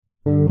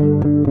It's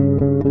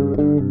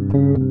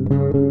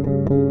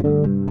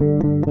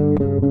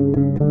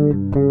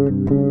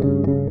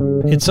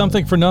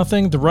Something for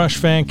Nothing, the Rush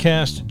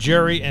Fancast.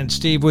 Jerry and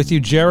Steve with you.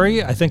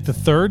 Jerry, I think the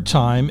third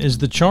time is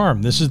the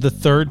charm. This is the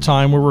third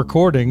time we're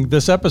recording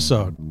this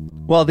episode.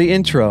 Well, the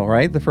intro,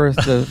 right?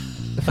 The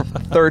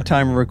third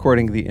time we're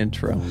recording the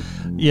intro.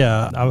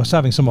 Yeah, I was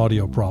having some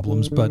audio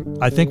problems, but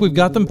I think we've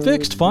got them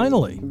fixed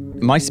finally.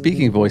 My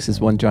speaking voice is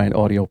one giant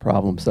audio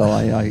problem, so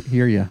I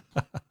hear you.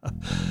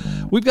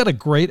 We've got a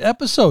great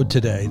episode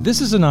today.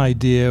 This is an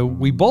idea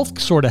we both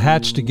sort of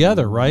hatched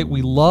together, right?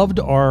 We loved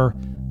our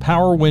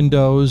Power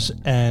Windows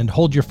and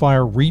Hold Your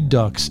Fire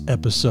Redux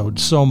episode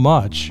so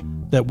much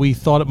that we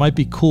thought it might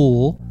be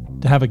cool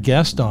to have a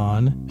guest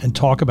on and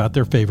talk about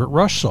their favorite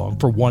Rush song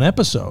for one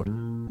episode.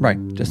 Right,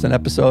 just an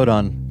episode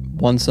on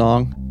one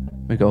song.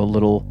 We go a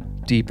little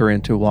deeper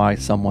into why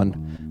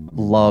someone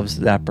loves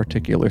that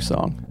particular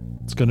song.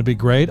 It's going to be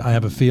great. I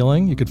have a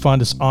feeling. You can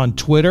find us on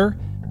Twitter.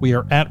 We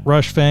are at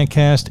Rush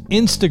Fancast.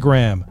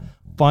 Instagram.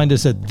 Find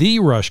us at The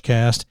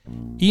Rushcast.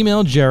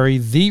 Email Jerry,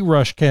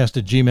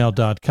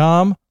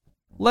 therushcast@gmail.com.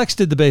 Lex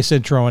did the bass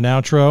intro and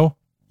outro.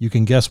 You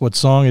can guess what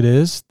song it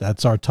is.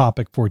 That's our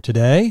topic for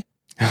today.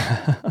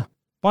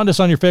 Find us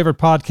on your favorite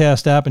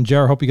podcast app. And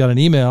Jerry, hope you got an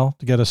email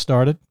to get us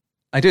started.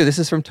 I do. This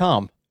is from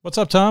Tom. What's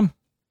up, Tom?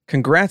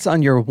 Congrats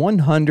on your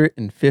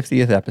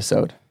 150th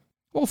episode.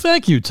 Well,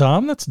 thank you,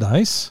 Tom. That's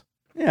nice.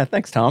 Yeah,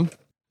 thanks, Tom.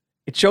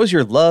 It shows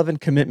your love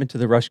and commitment to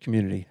the Rush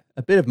community.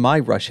 A bit of my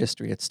Rush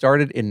history. It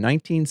started in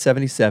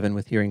 1977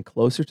 with hearing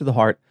Closer to the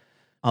Heart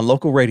on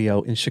local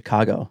radio in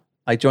Chicago.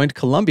 I joined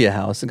Columbia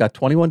House and got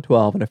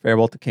 2112 and A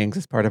Farewell to Kings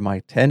as part of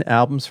my 10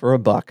 albums for a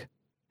buck.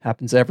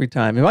 Happens every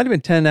time. It might have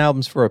been 10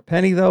 albums for a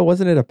penny, though.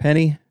 Wasn't it a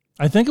penny?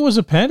 I think it was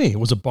a penny. It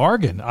was a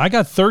bargain. I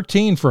got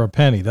 13 for a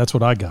penny. That's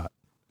what I got.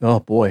 Oh,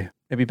 boy.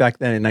 Maybe back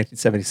then in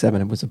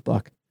 1977, it was a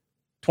buck.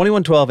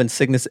 2112 and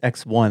Cygnus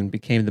X1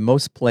 became the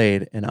most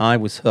played, and I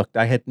was hooked.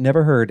 I had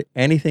never heard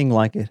anything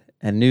like it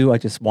and knew I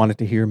just wanted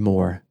to hear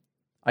more.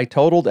 I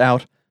totaled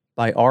out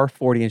by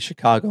R40 in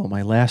Chicago,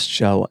 my last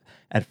show,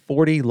 at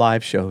 40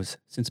 live shows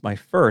since my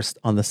first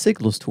on the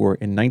Signals Tour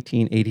in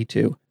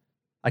 1982.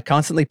 I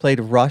constantly played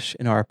Rush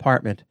in our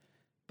apartment,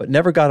 but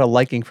never got a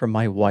liking from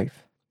my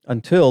wife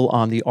until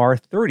on the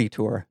R30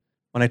 tour,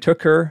 when I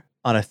took her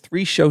on a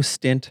 3-show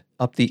stint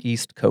up the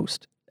East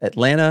Coast,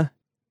 Atlanta,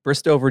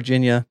 Bristow,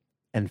 Virginia,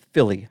 and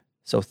Philly.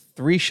 So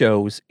 3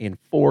 shows in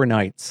 4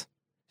 nights.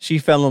 She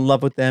fell in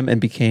love with them and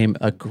became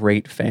a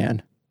great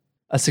fan.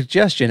 A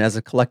suggestion as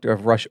a collector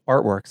of Rush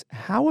artworks,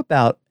 how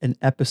about an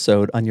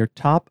episode on your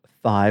top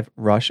 5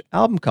 Rush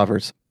album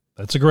covers?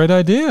 That's a great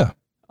idea.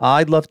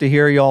 I'd love to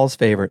hear y'all's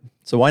favorite,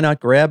 so why not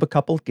grab a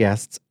couple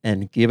guests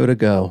and give it a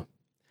go?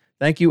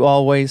 Thank you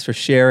always for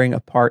sharing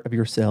a part of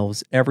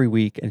yourselves every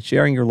week and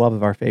sharing your love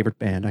of our favorite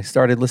band. I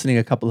started listening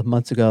a couple of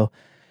months ago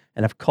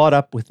and have caught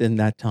up within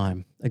that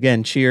time.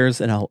 Again, cheers,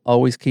 and I'll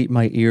always keep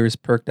my ears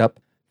perked up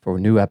for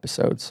new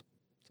episodes.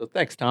 So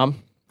thanks,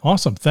 Tom.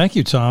 Awesome. Thank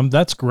you, Tom.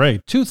 That's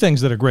great. 2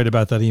 things that are great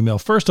about that email.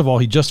 First of all,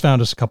 he just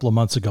found us a couple of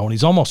months ago, and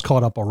he's almost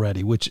caught up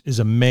already, which is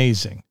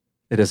amazing.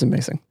 It is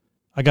amazing.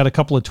 I got a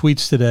couple of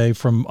tweets today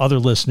from other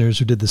listeners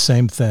who did the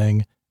same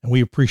thing, and we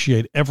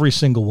appreciate every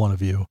single one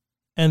of you.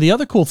 And the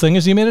other cool thing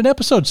is he made an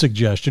episode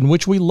suggestion,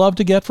 which we love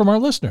to get from our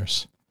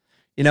listeners.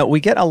 You know,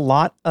 we get a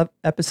lot of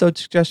episode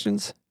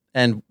suggestions,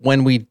 and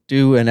when we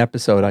do an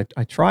episode,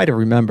 I try to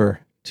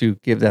remember to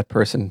give that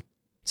person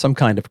some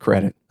kind of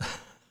credit.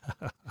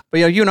 But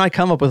you and I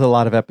come up with a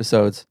lot of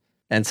episodes,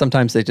 and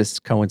sometimes they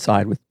just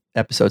coincide with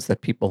episodes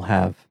that people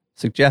have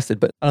suggested.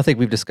 But I don't think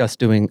we've discussed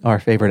doing our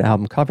favorite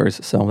album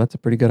covers, so that's a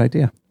pretty good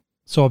idea.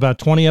 So about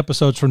 20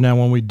 episodes from now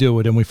when we do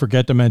it and we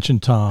forget to mention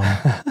Tom,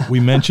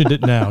 we mentioned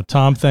it now.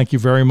 Tom, thank you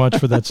very much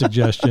for that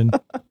suggestion.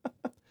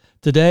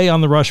 Today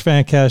on the Rush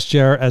Fancast,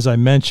 Jer, as I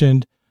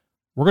mentioned,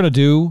 we're going to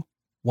do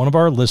one of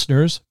our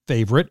listeners'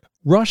 favorite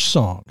Rush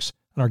songs.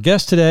 And our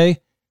guest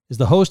today is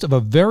the host of a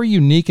very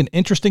unique and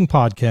interesting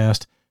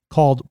podcast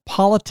called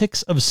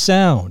Politics of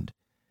Sound.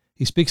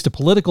 He speaks to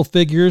political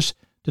figures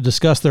to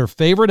discuss their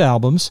favorite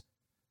albums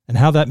and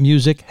how that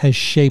music has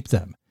shaped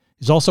them.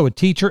 He's also a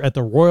teacher at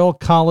the Royal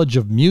College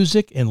of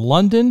Music in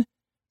London.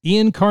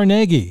 Ian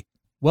Carnegie,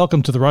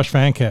 welcome to the Rush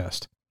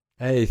Fancast.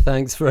 Hey,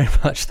 thanks very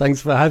much.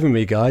 Thanks for having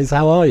me, guys.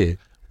 How are you?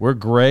 We're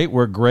great.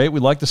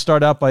 We'd like to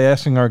start out by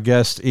asking our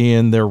guest,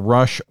 Ian, their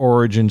Rush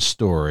origin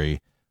story.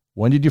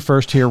 When did you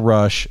first hear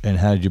Rush, and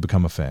how did you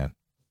become a fan?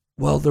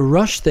 Well, the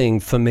Rush thing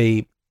for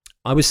me,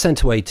 I was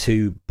sent away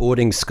to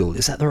boarding school.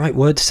 Is that the right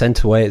word?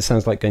 Sent away? It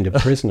sounds like going to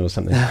prison or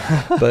something.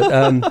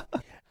 But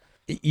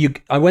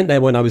I went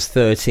there when I was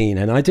 13,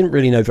 and I didn't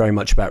really know very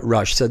much about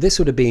Rush. So this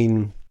would have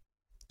been,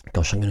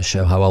 gosh, I'm going to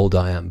show how old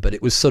I am, but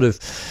it was sort of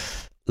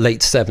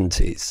late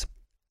 70s.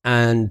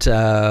 And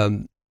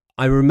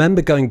I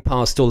remember going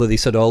past all of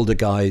these sort of older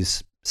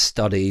guys'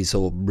 studies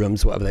or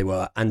rooms, whatever they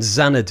were, and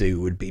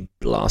Xanadu would be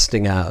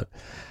blasting out.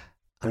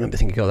 I remember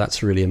thinking, oh,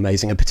 that's really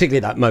amazing. And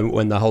particularly that moment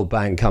when the whole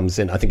band comes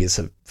in, I think it's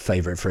a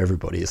favorite for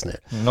everybody, isn't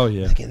it? Oh,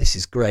 yeah. Thinking, this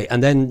is great.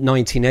 And then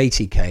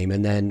 1980 came,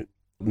 and then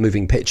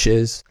Moving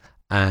Pictures,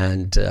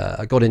 and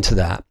I got into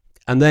that.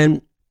 And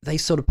then they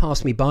sort of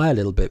passed me by a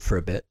little bit for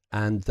a bit.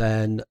 And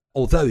then,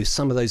 although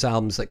some of those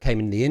albums that came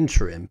in the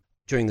interim,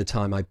 during the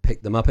time I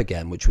picked them up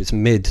again, which was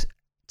mid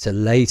to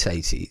late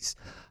 80s,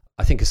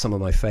 I think are some of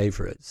my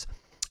favorites.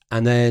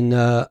 And then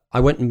I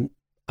went and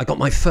I got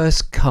my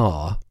first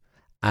car,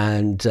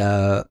 and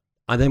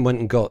I then went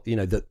and got,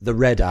 the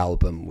Red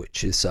album,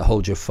 which is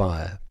Hold Your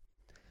Fire.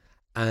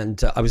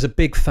 And I was a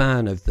big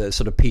fan of the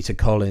sort of Peter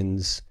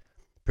Collins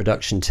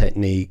production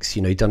techniques.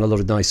 He'd done a lot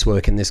of nice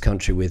work in this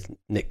country with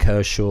Nick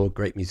Kershaw,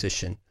 great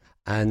musician.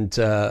 And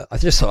I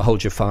just thought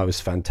Hold Your Fire was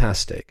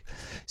fantastic.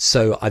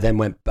 So I then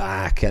went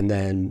back and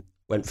then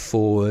went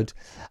forward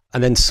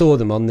and then saw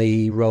them on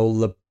the Roll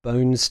the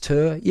Bones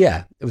tour.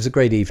 Yeah, it was a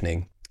great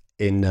evening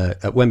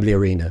at Wembley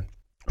Arena,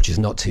 which is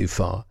not too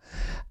far.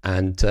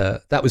 And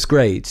that was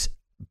great.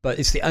 But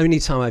it's the only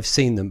time I've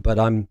seen them. But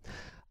I'm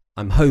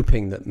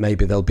hoping that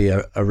maybe there'll be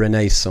a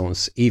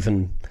renaissance,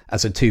 even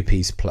as a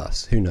two-piece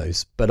plus. Who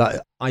knows?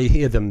 But I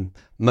hear them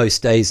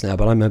most days now.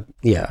 But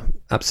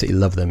absolutely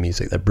love their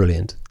music. They're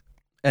brilliant.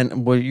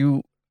 And were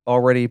you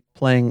already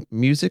playing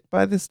music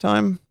by this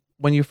time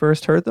when you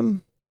first heard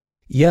them?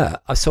 Yeah.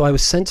 So I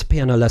was sent to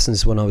piano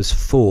lessons when I was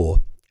 4,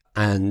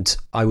 and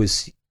I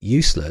was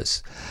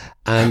useless.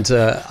 And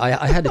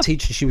I had a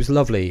teacher. She was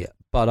lovely,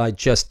 but I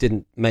just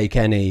didn't make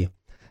any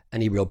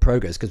real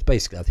progress because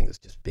basically I think it was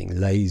just being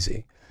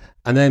lazy.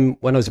 And then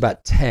when I was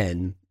about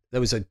 10,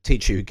 there was a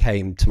teacher who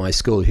came to my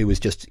school who was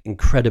just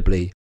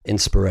incredibly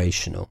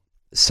inspirational.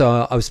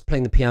 So I was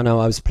playing the piano,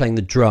 I was playing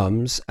the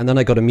drums, and then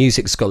I got a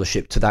music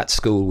scholarship to that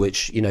school,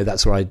 which,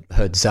 that's where I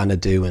heard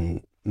Xanadu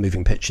and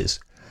Moving Pictures,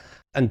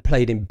 and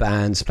played in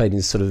bands, played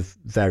in sort of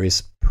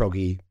various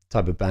proggy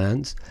type of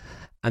bands,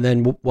 and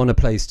then won a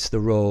place to the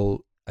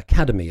Royal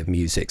Academy of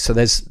Music. So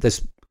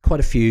there's quite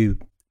a few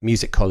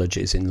music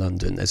colleges in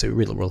London. There's a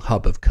real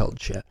hub of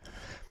culture.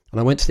 And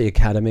I went to the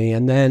academy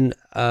and then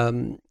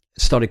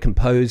started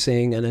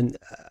composing, and then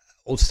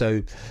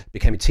also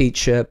became a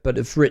teacher, but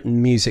have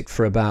written music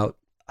for about,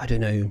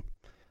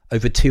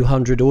 over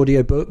 200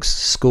 audiobooks,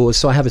 scores.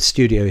 So I have a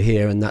studio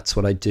here, and that's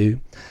what I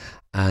do.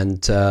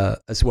 And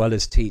as well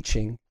as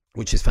teaching,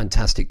 which is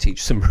fantastic,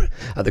 teach some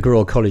at the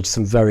Royal College,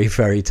 some very,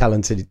 very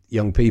talented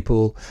young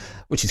people,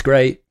 which is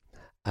great.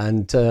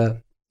 And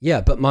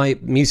but my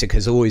music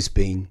has always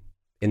been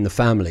in the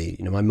family.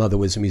 My mother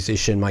was a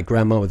musician, my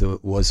grandmother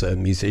was a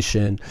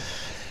musician.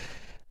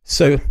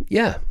 So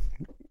yeah,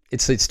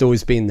 it's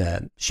always been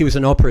there. She was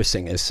an opera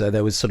singer, so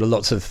there was sort of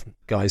lots of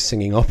guys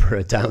singing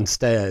opera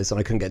downstairs, and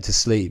I couldn't get to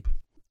sleep.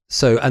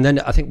 So, and then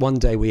I think one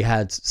day we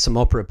had some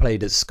opera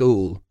played at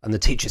school, and the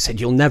teacher said,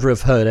 "You'll never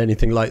have heard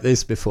anything like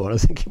this before." And I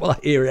was thinking, well, I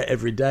hear it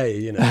every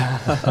day,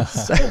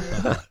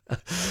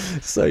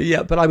 So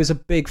yeah, but I was a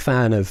big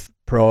fan of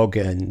prog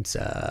and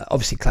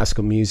obviously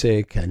classical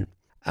music, and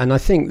I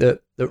think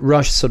that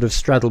Rush sort of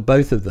straddled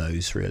both of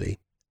those really,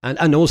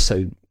 and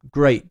also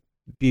great,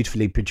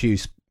 beautifully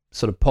produced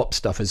sort of pop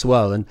stuff as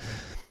well. And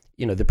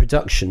the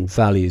production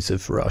values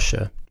of Rush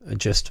are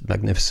just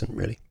magnificent,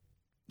 really.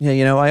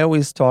 Yeah, I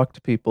always talk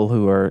to people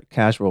who are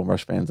casual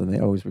Rush fans, and they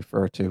always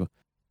refer to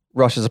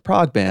Rush as a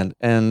prog band.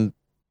 And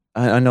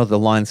I know the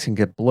lines can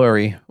get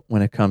blurry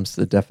when it comes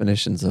to the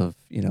definitions of,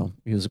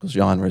 musical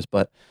genres.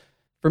 But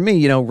for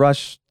me,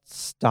 Rush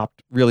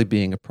stopped really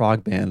being a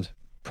prog band,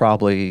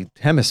 probably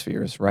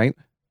Hemispheres, right?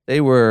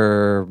 They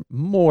were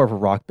more of a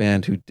rock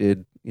band who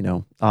did,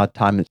 odd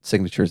time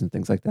signatures and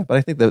things like that. But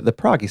I think the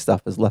proggy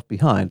stuff is left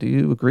behind. Do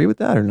you agree with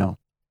that or no?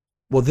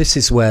 Well, this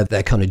is where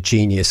their kind of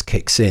genius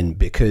kicks in,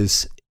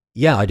 because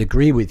yeah, I'd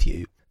agree with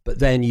you. But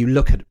then you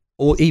look at,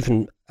 or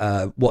even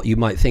what you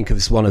might think of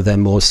as one of their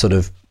more sort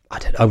of,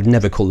 I would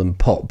never call them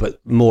pop, but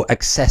more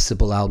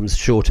accessible albums,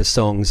 shorter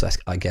songs,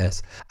 I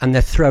guess. And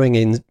they're throwing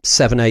in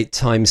 7/8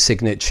 time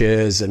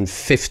signatures and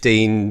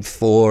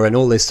 15/4 and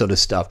all this sort of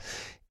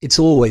stuff. It's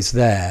always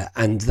there.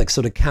 And the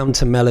sort of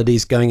counter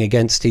melodies going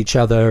against each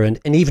other. And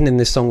even in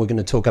this song we're going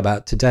to talk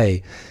about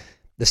today,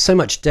 there's so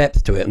much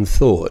depth to it and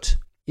thought.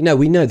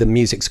 We know the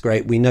music's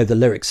great. We know the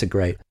lyrics are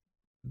great.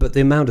 But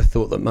the amount of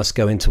thought that must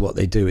go into what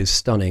they do is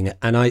stunning.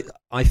 And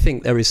I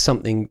think there is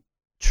something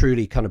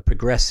truly kind of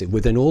progressive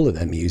within all of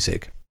their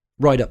music,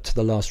 right up to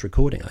the last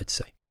recording, I'd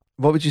say.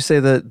 What would you say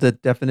the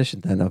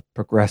definition then of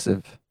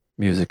progressive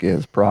music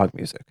is, prog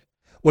music?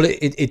 Well,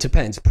 it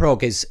depends.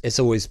 Prog has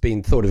always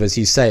been thought of, as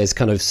you say, as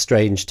kind of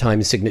strange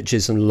time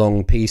signatures and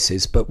long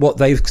pieces. But what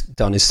they've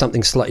done is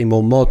something slightly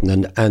more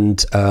modern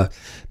and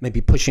maybe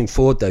pushing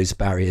forward those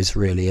barriers,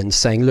 really, and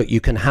saying, look,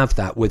 you can have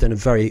that within a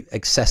very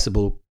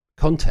accessible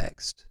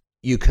context.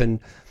 You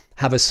can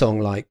have a song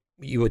like,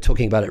 you were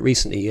talking about it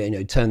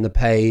recently, Turn the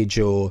Page,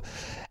 or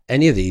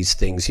any of these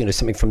things,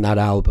 something from that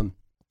album.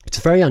 It's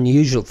very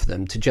unusual for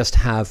them to just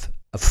have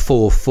a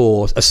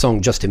 4/4, a song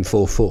just in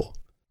 4/4.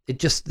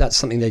 That's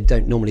something they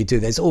don't normally do.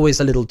 There's always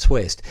a little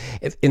twist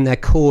in their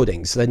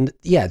chordings. Then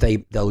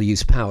they'll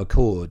use power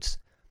chords,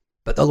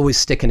 but they'll always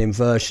stick an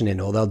inversion in,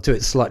 or they'll do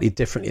it slightly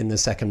differently in the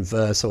second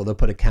verse, or they'll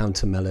put a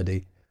counter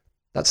melody.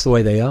 That's the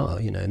way they are,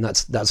 and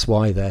that's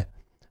why they're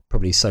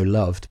probably so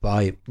loved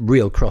by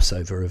real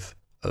crossover of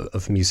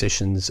of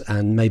musicians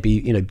and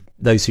maybe,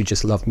 those who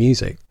just love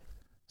music.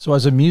 So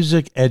as a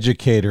music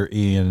educator,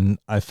 Ian,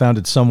 I found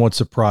it somewhat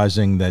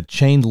surprising that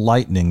Chained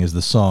Lightning is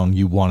the song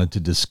you wanted to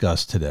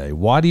discuss today.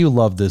 Why do you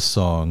love this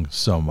song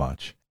so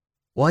much?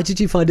 Why did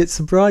you find it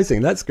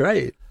surprising? That's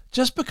great.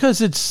 Just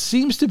because it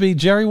seems to be,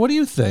 Jerry, what do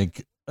you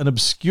think? An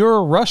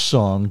obscure Rush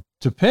song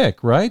to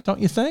pick, right? Don't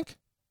you think?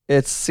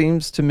 It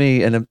seems to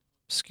me an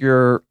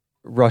obscure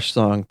Rush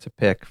song to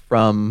pick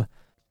from,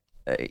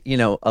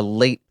 a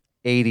late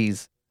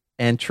 80s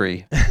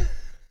entry.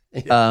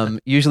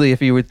 Usually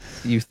if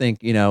you think,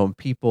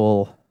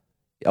 people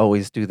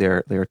always do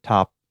their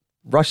top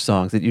Rush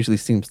songs, it usually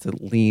seems to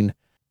lean,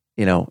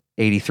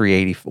 83,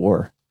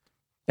 84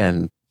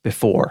 and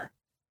before.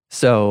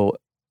 So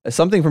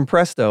something from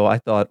Presto I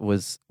thought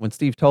was, when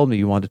Steve told me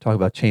you wanted to talk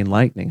about Chained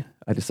Lightning,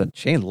 I just said,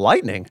 Chained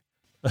Lightning?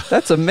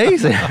 That's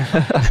amazing.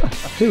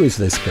 Who is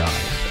this guy?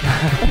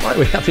 Why are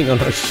we having on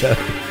our show?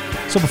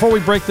 So before we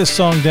break this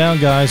song down,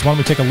 guys, why don't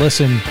we take a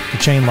listen to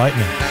Chained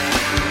Lightning?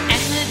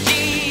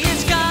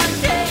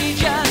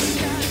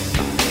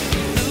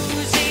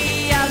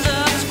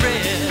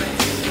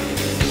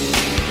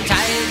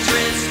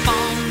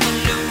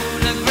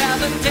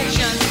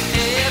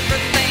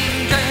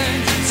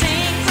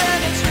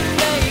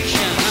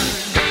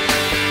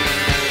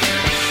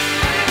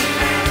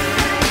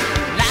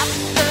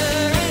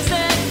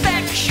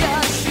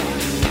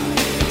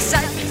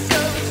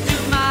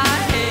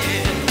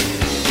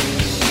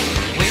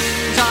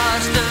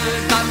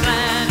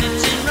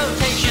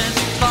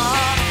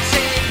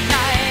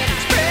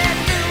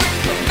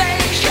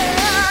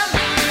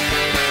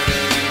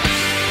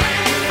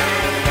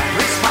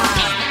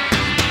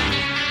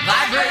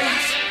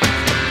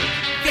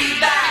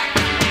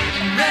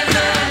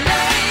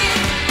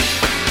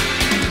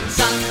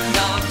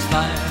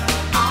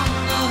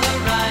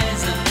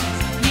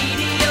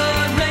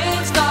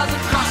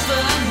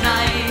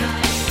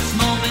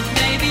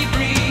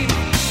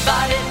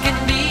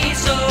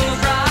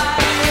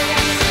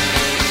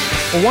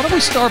 Why don't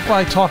we start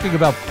by talking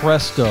about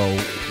Presto?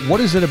 What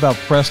is it about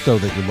Presto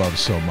that you love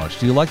so much?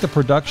 Do you like the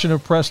production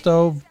of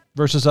Presto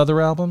versus other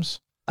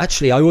albums?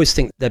 Actually, I always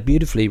think they're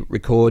beautifully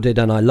recorded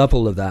and I love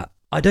all of that.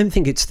 I don't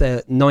think it's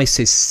their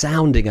nicest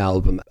sounding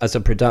album as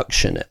a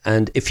production.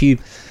 And if you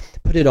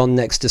put it on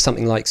next to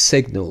something like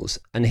Signals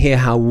and hear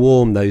how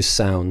warm those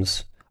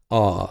sounds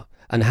are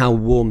and how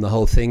warm the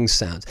whole thing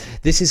sounds,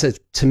 this is,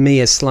 to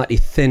me, a slightly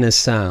thinner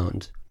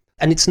sound.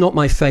 And it's not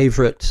my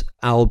favorite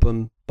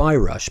album by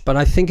Rush, but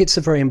I think it's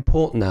a very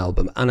important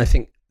album, and I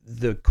think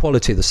the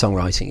quality of the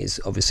songwriting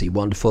is obviously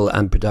wonderful,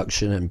 and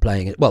production and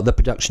playing it. Well, the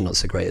production not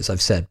so great, as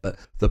I've said, but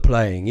the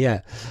playing,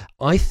 yeah.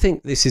 I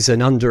think this is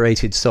an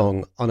underrated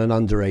song on an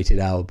underrated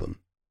album,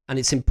 and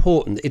it's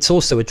important. It's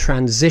also a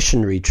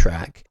transitionary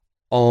track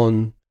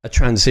on a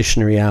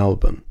transitionary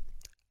album.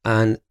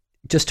 And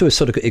just to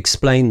sort of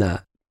explain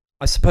that,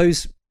 I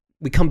suppose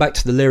we come back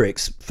to the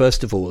lyrics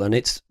first of all, and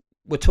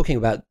we're talking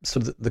about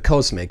sort of the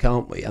cosmic,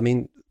 aren't we? I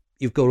mean,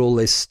 you've got all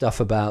this stuff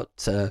about,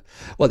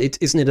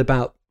 isn't it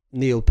about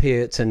Neil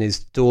Peart and his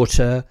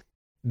daughter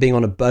being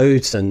on a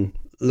boat and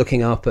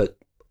looking up at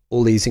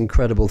all these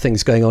incredible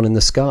things going on in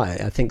the sky?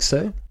 I think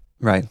so.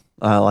 Right.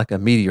 Like a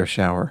meteor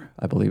shower,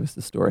 I believe is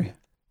the story.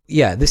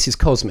 Yeah, this is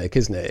cosmic,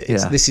 isn't it?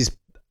 This is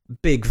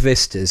big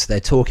vistas they're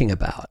talking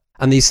about.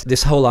 And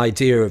this whole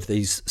idea of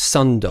these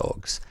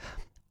sundogs.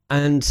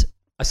 And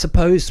I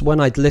suppose when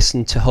I'd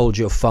listened to Hold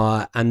Your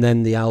Fire and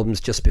then the albums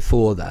just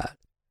before that,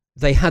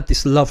 they had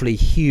this lovely,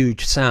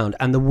 huge sound,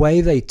 and the way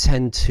they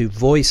tend to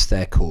voice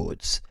their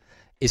chords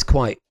is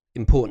quite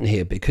important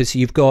here, because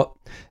you've got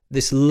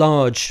this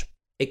large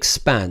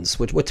expanse.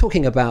 We're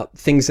talking about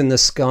things in the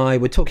sky,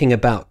 we're talking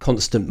about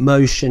constant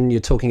motion, you're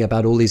talking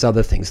about all these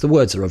other things. The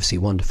words are obviously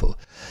wonderful.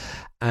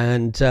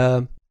 And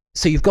so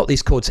you've got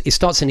these chords. It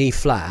starts in E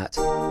flat,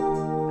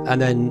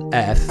 and then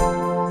F,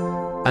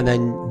 and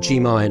then G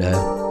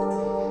minor,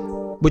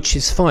 which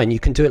is fine, you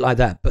can do it like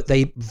that, but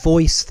they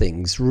voice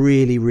things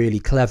really, really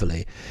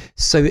cleverly.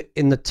 So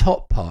in the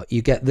top part,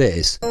 you get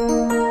this.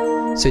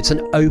 So it's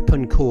an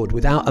open chord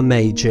without a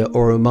major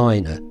or a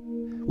minor,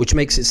 which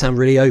makes it sound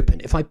really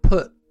open. If I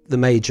put the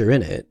major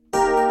in it,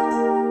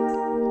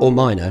 or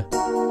minor,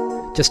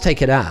 just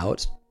take it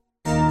out,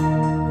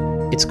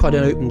 it's quite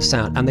an open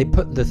sound, and they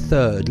put the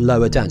third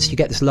lower down. So you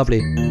get this lovely,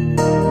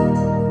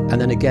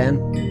 and then again,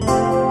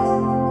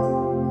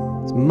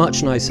 it's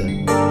much nicer.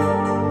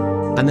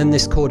 And then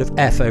this chord of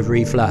F over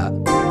E flat.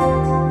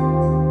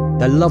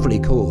 They're lovely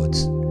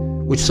chords,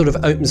 which sort of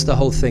opens the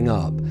whole thing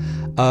up.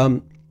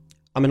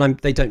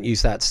 They don't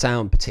use that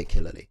sound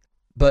particularly,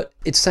 but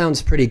it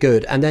sounds pretty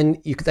good. And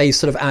then they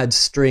sort of add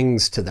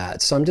strings to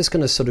that. So I'm just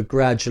going to sort of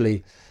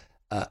gradually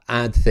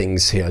add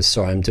things here.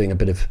 Sorry, I'm doing a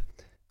bit of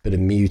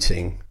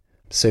muting.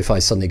 So if I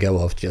suddenly go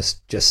off,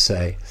 just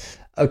say,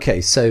 okay,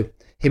 so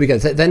here we go.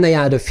 Then they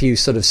add a few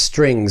sort of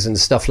strings and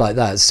stuff like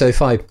that. So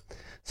if I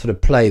sort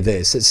of play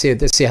this, let's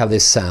see how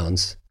this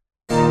sounds.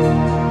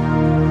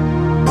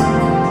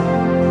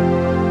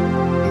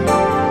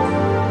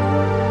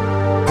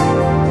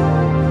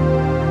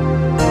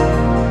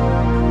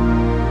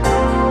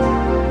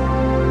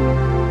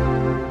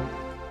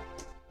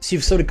 So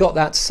you've sort of got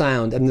that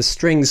sound, and the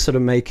strings sort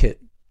of make it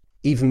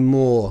even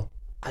more,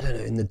 I don't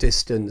know, in the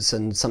distance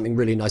and something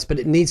really nice, but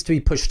it needs to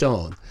be pushed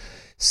on.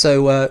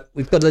 So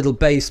we've got a little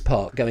bass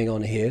part going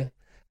on here.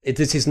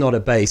 This is not a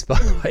bass, by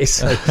the way,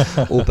 so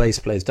all bass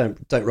players don't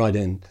write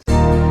in.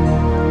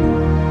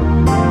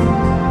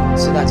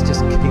 So that's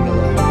just kicking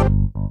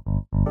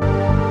along.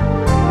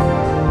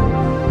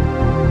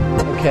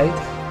 Okay,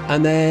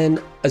 and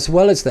then as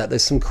well as that,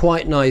 there's some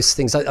quite nice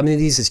things. I mean,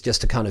 these is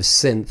just a kind of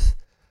synth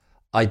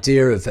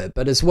idea of it,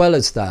 but as well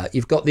as that,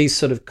 you've got these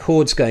sort of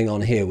chords going on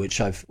here,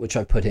 which I've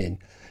put in.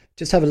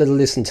 Just have a little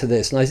listen to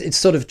this, and it's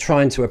sort of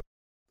trying to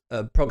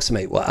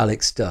approximate what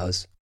Alex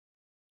does.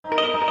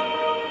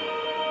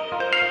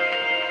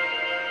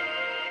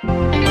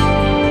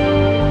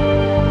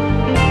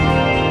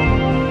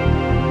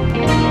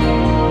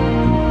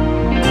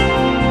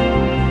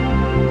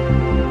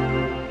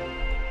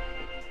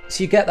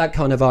 So you get that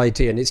kind of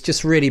idea, and it's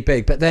just really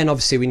big. But then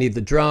obviously we need the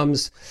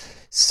drums.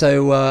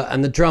 So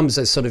and the drums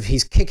are sort of,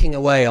 he's kicking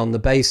away on the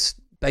bass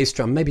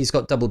drum. Maybe he's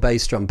got double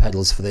bass drum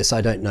pedals for this,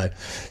 I don't know.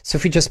 So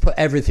if we just put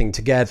everything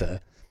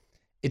together,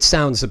 it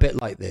sounds a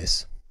bit like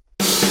this.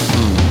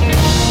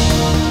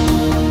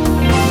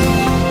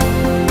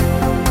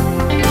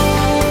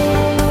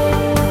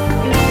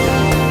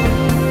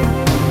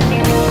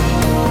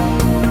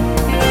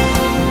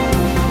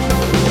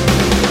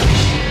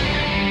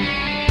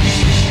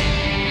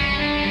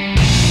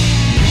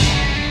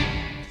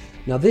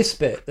 Now this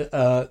bit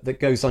that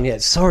goes on here,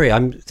 sorry,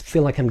 I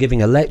feel like I'm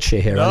giving a lecture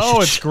here. No,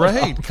 it's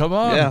great. Come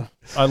on. Yeah.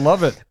 I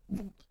love it.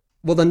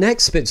 Well, the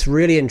next bit's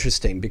really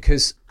interesting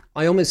because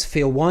I almost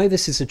feel why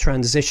this is a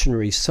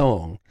transitionary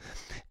song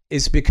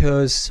is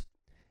because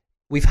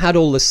we've had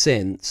all the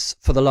synths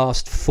for the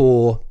last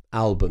 4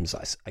 albums,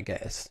 I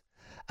guess.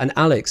 And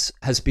Alex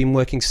has been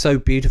working so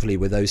beautifully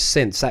with those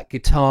synths. That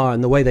guitar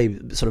and the way they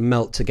sort of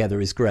melt together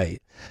is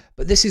great.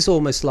 But this is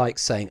almost like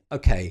saying,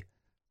 okay,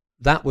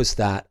 that was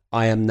that.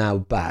 I am now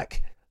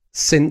back.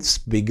 Synths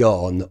be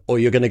gone, or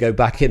you're going to go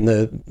back in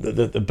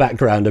the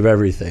background of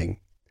everything.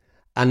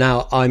 And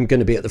now I'm going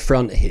to be at the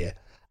front here.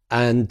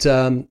 And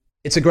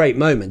it's a great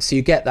moment. So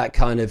you get that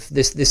kind of,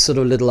 this sort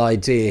of little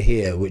idea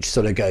here, which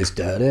sort of goes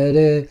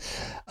da-da-da.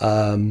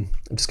 I'm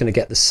just going to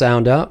get the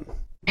sound up.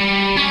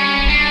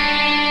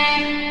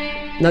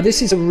 Now,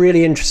 this is a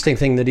really interesting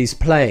thing that he's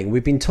playing.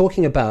 We've been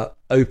talking about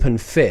open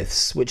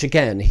fifths, which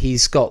again,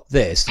 he's got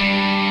this,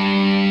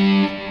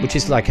 which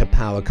is like a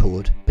power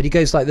chord, but he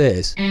goes like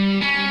this.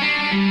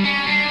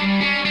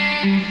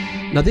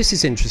 Now, this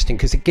is interesting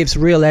because it gives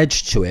real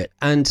edge to it,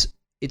 and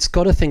it's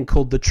got a thing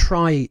called the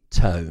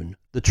tritone.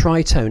 The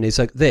tritone is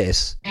like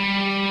this.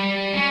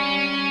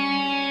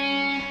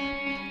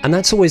 And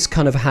that's always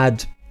kind of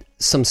had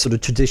some sort of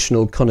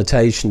traditional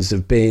connotations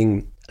of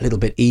being a little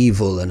bit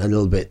evil and a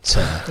little bit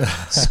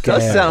scary.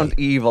 Does sound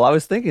evil. I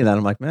was thinking that.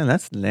 I'm like, man,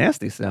 that's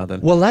nasty sounding.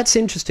 Well, that's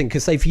interesting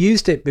because they've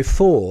used it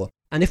before.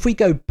 And if we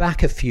go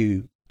back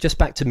just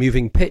back to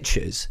Moving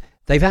Pictures,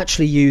 they've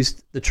actually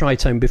used the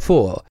tritone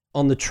before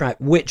on the track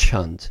Witch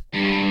Hunt.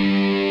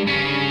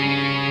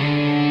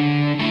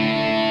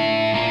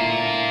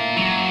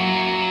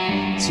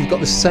 So you've got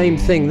the same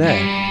thing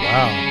there.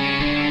 Wow.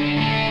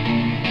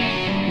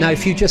 Now,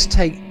 if you just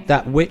take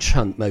that Witch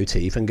Hunt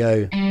motif and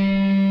go,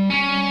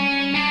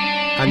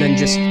 and then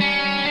just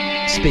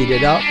speed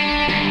it up.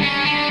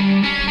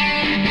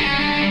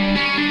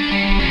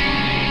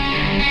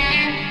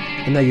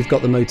 And there you've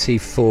got the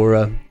motif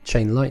for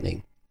Chain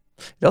Lightning.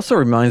 It also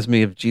reminds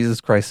me of Jesus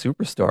Christ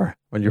Superstar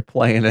when you're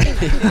playing it.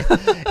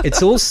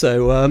 It's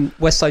also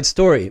West Side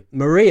Story,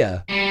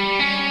 Maria.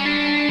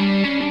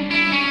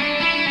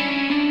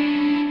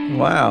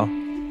 Wow.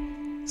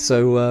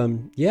 So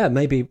yeah,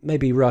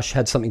 maybe Rush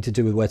had something to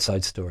do with West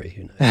Side Story,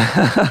 who knows?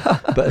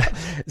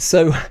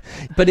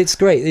 but it's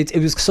great. It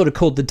was sort of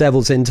called the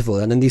Devil's Interval,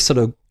 and then these sort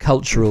of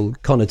cultural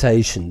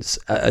connotations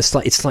it's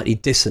slightly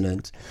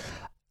dissonant,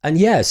 and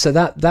yeah, so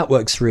that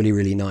works really,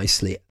 really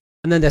nicely.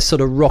 And then they're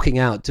sort of rocking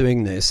out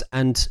doing this,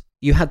 and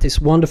you had this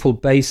wonderful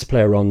bass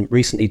player on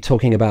recently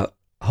talking about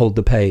Hold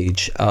the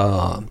Page,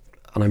 and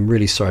I'm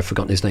really sorry I've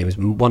forgotten his name. It's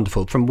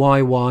wonderful, from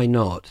Why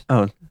Not?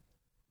 Oh,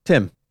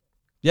 Tim.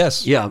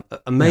 Yes. Yeah,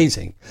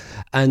 amazing.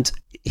 Yeah. And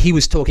he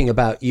was talking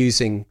about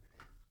using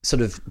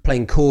sort of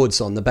playing chords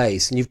on the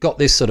bass, and you've got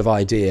this sort of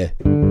idea.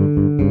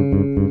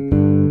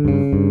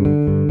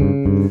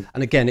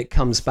 And again, it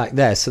comes back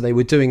there. So they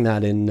were doing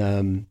that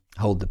in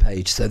Hold the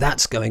Page. So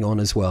that's going on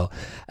as well.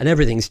 And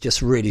everything's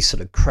just really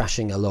sort of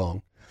crashing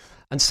along.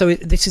 And so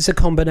this is a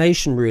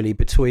combination really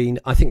between,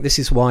 I think this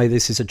is why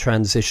this is a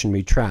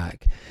transitionary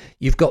track.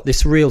 You've got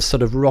this real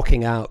sort of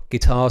rocking out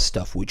guitar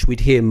stuff, which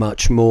we'd hear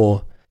much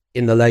more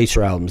in the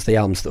later albums, the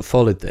albums that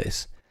followed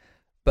this.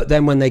 But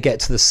then when they get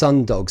to the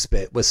Sun Dogs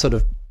bit, we're sort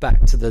of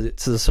back to the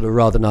sort of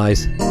rather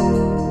nice.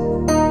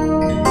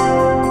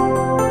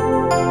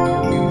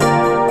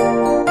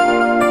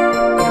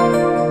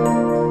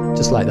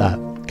 Just like that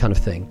kind of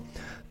thing.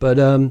 But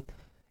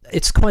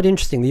it's quite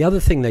interesting. The other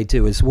thing they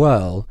do as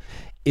well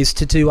is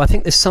to do, I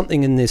think there's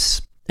something in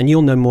this, and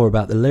you'll know more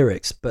about the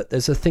lyrics, but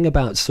there's a thing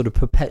about sort of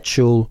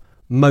perpetual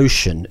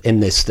motion in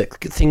this, that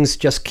things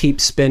just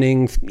keep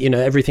spinning,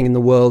 everything in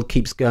the world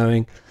keeps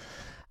going.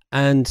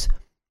 And,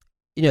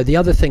 the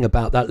other thing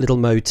about that little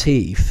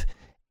motif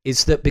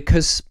is that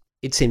because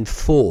it's in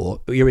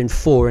 4, you're in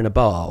 4 in a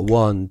bar,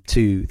 1,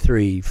 2,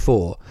 3,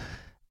 4,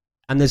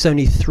 and there's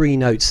only 3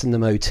 notes in the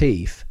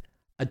motif,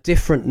 a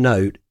different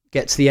note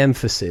gets the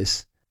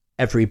emphasis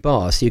every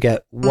bar. So you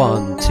get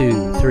 1,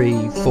 2,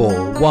 3,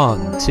 4,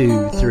 1,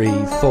 2,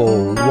 3,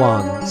 4,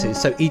 1, 2.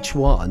 So each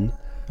one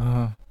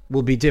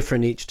will be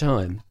different each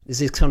time. There's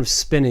this kind of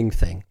spinning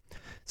thing.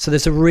 So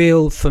there's a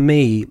real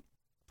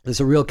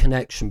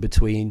connection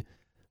between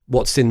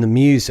what's in the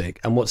music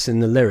and what's in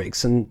the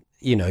lyrics. And,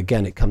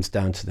 again, it comes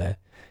down to their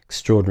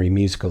extraordinary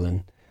musical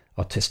and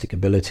artistic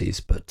abilities.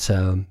 But,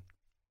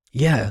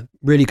 yeah,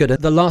 really good.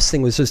 The last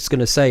thing I was just going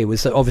to say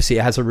was that obviously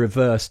it has a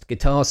reversed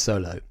guitar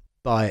solo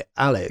by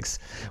Alex,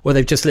 where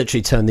they've just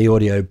literally turned the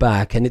audio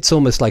back, and it's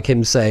almost like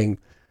him saying,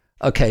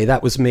 okay,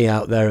 that was me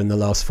out there in the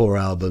last 4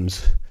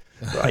 albums.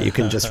 Right, you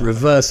can just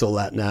reverse all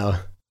that now.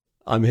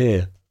 I'm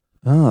here.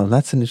 Oh,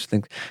 that's an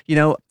interesting.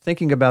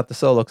 Thinking about the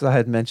solo, because I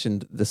had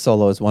mentioned the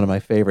solo as one of my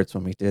favorites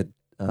when we did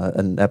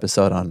an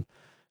episode on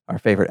our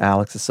favorite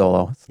Alex's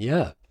solo.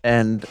 Yeah.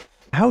 And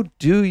how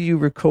do you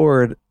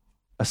record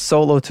a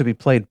solo to be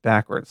played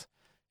backwards?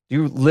 Do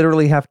you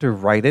literally have to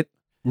write it?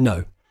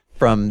 No.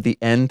 From the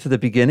end to the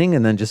beginning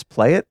and then just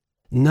play it?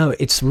 No,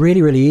 it's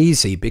really, really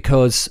easy,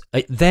 because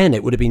then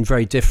it would have been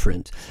very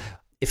different.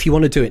 If you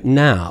want to do it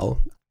now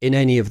in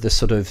any of the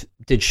sort of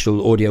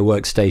digital audio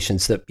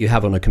workstations that you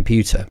have on a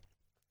computer,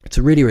 it's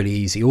really, really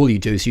easy. All you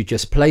do is you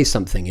just play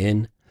something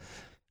in.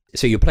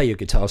 So you play your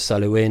guitar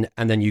solo in,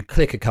 and then you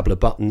click a couple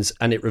of buttons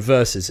and it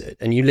reverses it.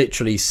 And you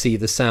literally see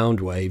the sound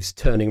waves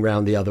turning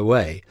around the other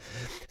way.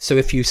 So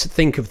if you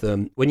think of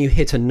them, when you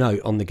hit a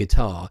note on the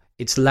guitar,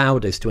 it's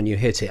loudest when you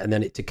hit it, and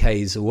then it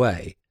decays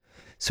away.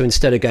 So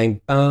instead of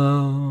going,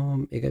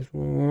 it goes,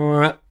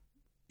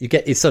 you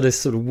get these sort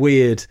of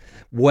weird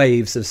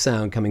waves of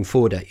sound coming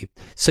forward at you.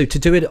 So to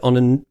do it on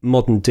a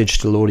modern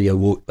digital audio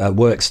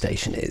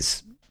workstation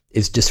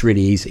is just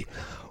really easy.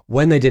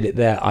 When they did it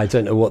there, I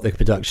don't know what the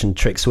production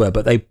tricks were,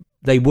 but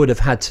they would have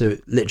had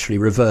to literally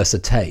reverse a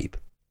tape.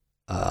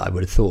 I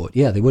would have thought.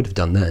 Yeah, they would have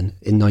done then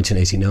in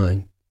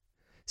 1989.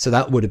 So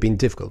that would have been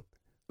difficult.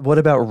 What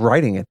about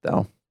writing it,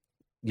 though?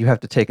 You have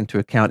to take into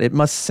account, it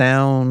must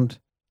sound, do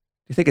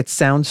you think it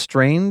sounds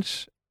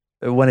strange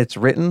when it's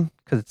written?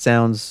 Because it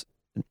sounds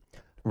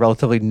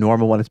relatively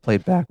normal when it's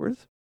played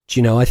backwards? Do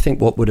you know, I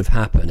think what would have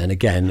happened, and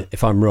again,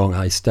 if I'm wrong,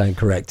 I stand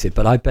corrected,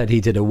 but I bet he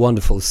did a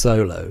wonderful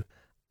solo,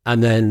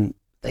 and then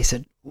they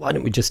said, why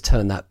don't we just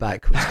turn that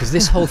backwards? Because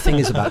this whole thing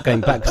is about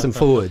going backwards and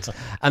forwards.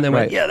 And then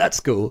went, yeah, that's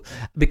cool.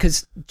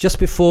 Because just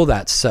before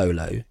that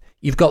solo,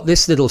 you've got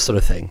this little sort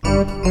of thing.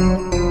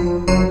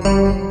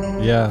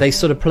 Yeah. They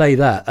sort of play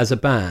that as a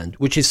band,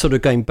 which is sort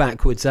of going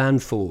backwards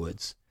and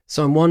forwards.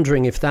 So I'm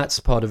wondering if that's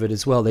part of it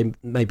as well. They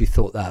maybe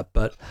thought that,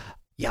 but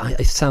yeah,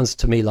 it sounds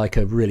to me like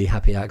a really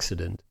happy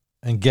accident.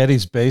 And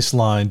Geddy's bass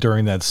line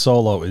during that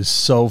solo is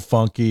so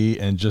funky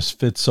and just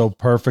fits so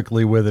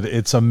perfectly with it.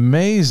 It's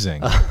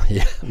amazing.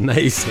 Yeah,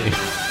 amazing.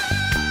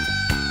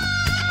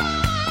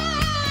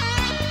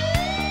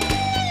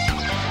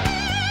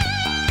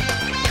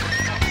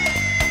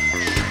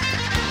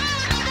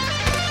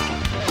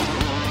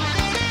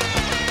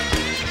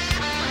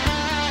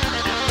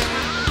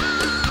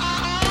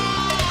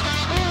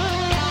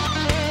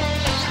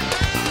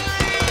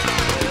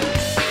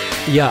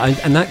 Yeah,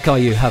 and that guy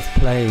you have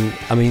playing,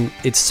 I mean,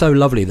 it's so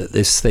lovely that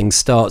this thing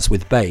starts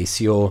with bass.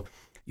 Your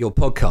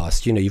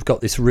podcast, you know, you've got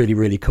this really,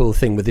 really cool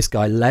thing with this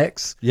guy,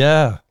 Lex.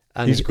 Yeah,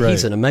 and he's great.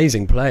 He's an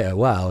amazing player.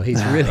 Wow,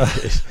 he's really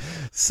good.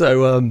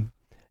 So,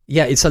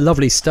 yeah, it's a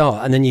lovely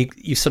start. And then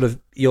you sort of,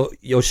 you're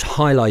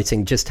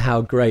highlighting just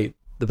how great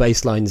the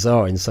bass lines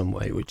are in some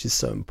way, which is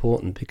so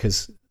important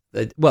because,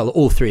 well,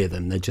 all three of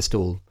them, they're just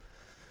all,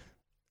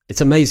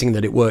 it's amazing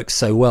that it works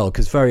so well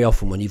because very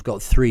often when you've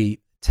got three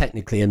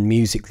technically and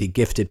musically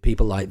gifted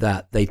people like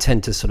that, they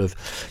tend to sort of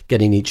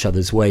get in each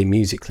other's way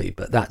musically,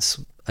 but that's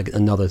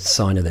another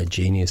sign of their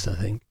genius, I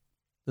think.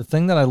 The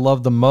thing that I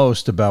love the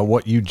most about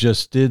what you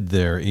just did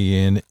there,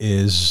 Ian,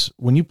 is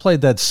when you played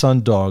that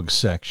Sundog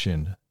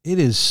section, it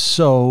is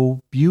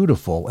so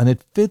beautiful and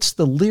it fits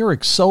the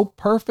lyrics so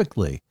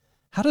perfectly.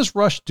 How does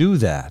Rush do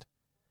that?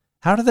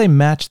 How do they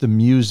match the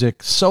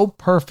music so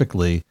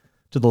perfectly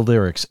to the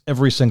lyrics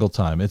every single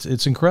time?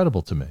 It's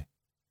incredible to me.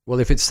 Well,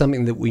 if it's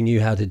something that we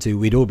knew how to do,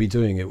 we'd all be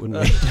doing it,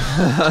 wouldn't we?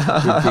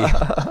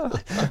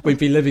 We'd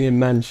be living in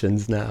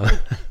mansions now.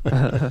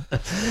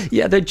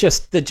 Yeah, they're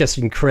just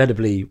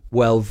incredibly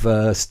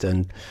well-versed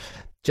and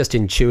just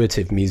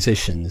intuitive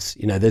musicians.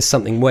 You know, there's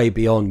something way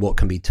beyond what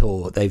can be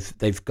taught.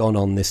 They've gone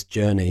on this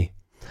journey.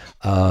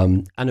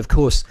 And of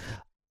course,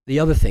 the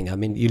other thing, I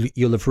mean,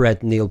 you'll have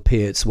read Neil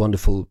Peart's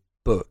wonderful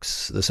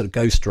books, the sort of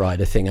Ghost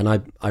Rider thing, and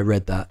I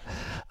read that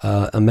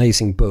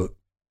amazing book.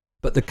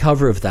 But the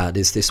cover of that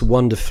is this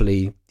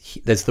wonderfully,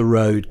 there's the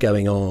road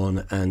going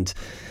on and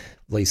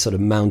these sort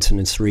of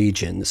mountainous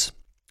regions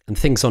and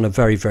things on a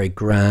very, very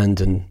grand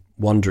and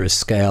wondrous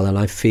scale, and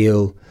I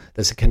feel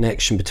there's a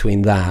connection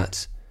between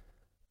that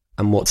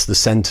and what's the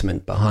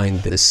sentiment behind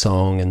this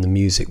song and the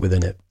music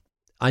within it.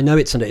 I know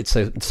it's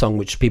a song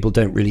which people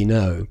don't really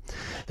know.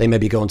 They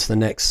maybe go on to the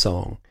next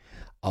song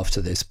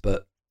after this,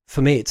 but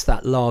for me, it's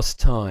that last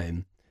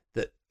time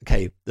that,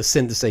 okay, the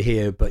synths are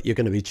here, but you're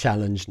going to be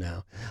challenged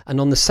now.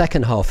 And on the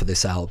second half of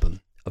this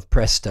album, of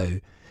Presto,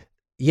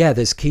 yeah,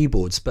 there's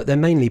keyboards, but they're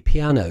mainly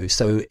piano.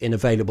 So in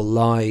Available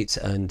Light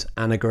and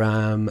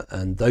Anagram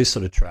and those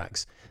sort of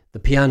tracks, the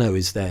piano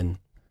is then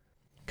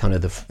kind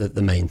of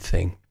the main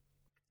thing.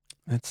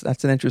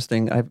 That's an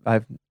interesting.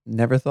 I've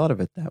never thought of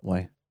it that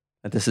way.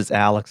 And this is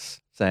Alex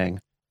saying,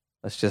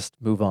 "Let's just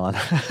move on."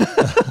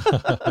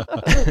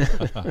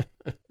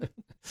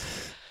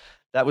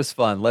 That was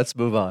fun. Let's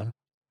move on.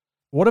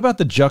 What about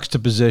the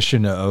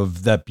juxtaposition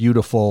of that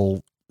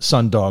beautiful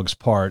Sundogs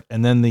part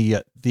and then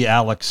the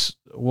Alex?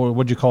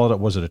 What'd you call it?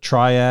 Was it a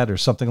triad or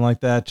something like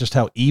that? Just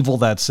how evil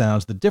that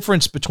sounds. The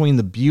difference between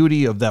the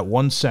beauty of that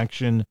one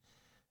section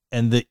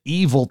and the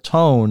evil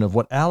tone of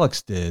what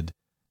Alex did,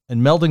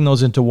 and melding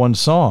those into one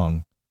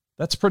song.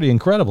 That's pretty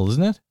incredible,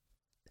 isn't it?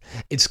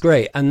 It's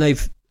great. And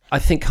I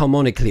think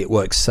harmonically it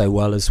works so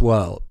well as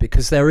well,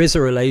 because there is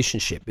a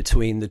relationship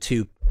between the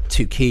two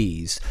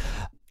keys.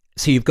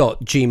 So you've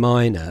got G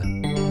minor,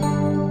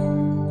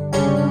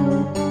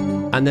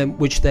 and then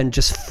which then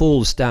just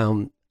falls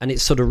down and it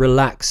sort of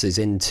relaxes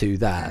into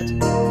that,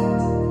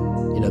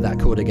 that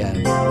chord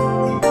again.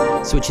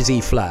 So which is E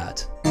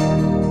flat.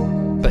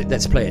 But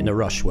let's play it in a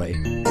Rush way.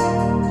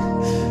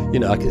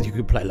 You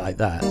could play it like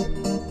that.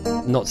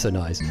 Not so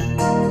nice.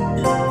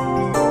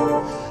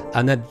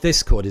 And then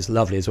this chord is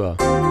lovely as well.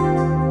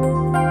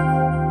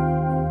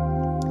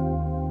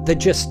 They're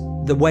just,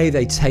 the way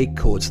they take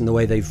chords and the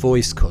way they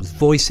voice chords,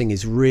 voicing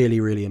is really,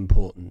 really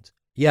important.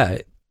 Yeah,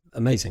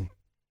 amazing.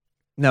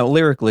 Now,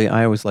 lyrically,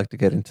 I always like to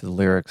get into the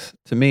lyrics.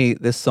 To me,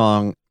 this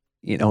song,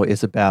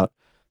 is about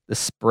the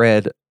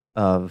spread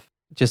of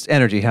just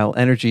energy, how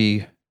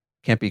energy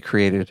can't be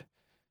created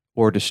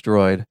or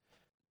destroyed.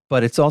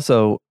 But it's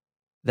also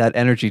that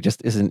energy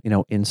just isn't,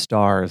 in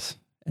stars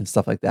and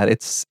stuff like that.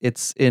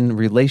 It's in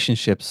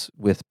relationships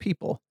with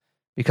people,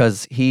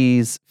 because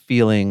he's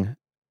feeling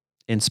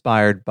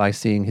inspired by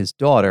seeing his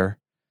daughter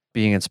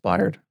being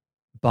inspired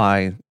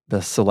by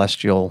the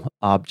celestial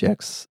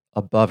objects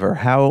above her.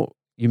 How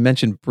you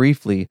mentioned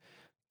briefly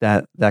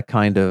that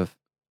kind of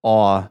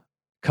awe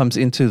comes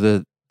into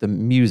the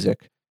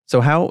music.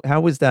 So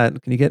how is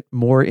that? Can you get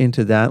more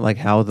into that, like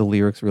how the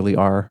lyrics really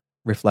are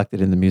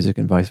reflected in the music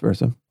and vice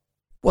versa?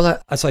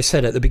 Well, as I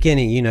said at the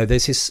beginning,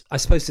 there's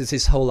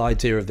this whole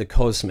idea of the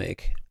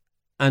cosmic,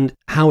 and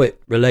how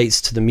it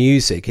relates to the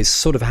music is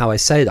sort of how I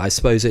say it. I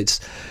suppose it's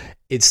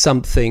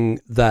something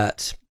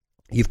that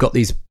you've got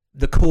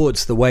the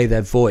chords, the way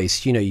they're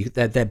voiced,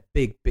 they're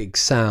big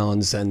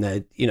sounds, and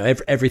they're,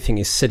 everything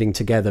is sitting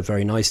together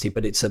very nicely,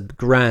 but it's a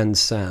grand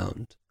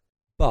sound.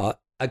 But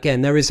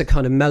again, there is a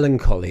kind of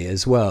melancholy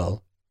as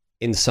well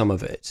in some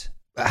of it.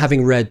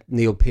 Having read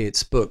Neil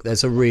Peart's book,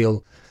 there's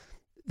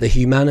the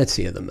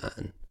humanity of the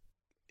man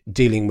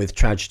dealing with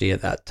tragedy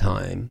at that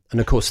time. And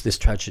of course, these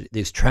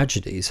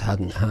tragedies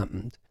hadn't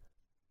happened.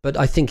 But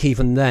I think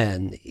even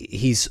then,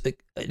 he's an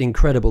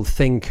incredible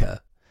thinker.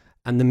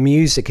 And the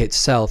music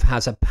itself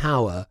has a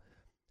power,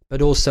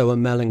 but also a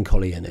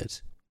melancholy in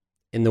it,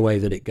 in the way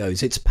that it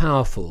goes. It's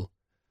powerful,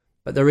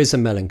 but there is a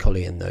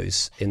melancholy in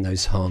those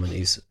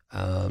harmonies,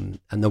 and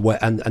the way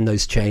and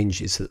those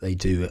changes that they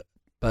do.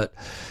 But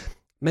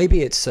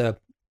maybe it's the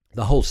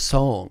whole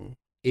song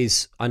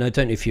is, and I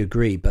don't know if you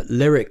agree, but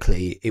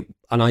lyrically,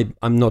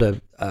 I'm not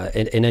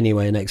in any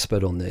way an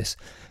expert on this,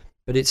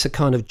 but it's a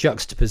kind of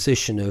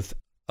juxtaposition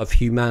of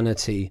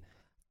humanity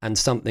and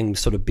something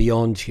sort of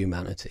beyond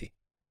humanity,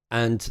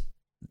 and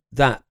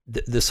that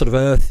the sort of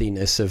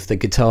earthiness of the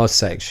guitar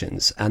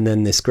sections, and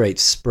then this great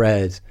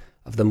spread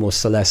of the more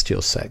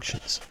celestial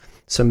sections.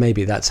 So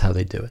maybe that's how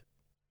they do it.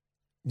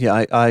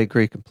 Yeah, I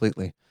agree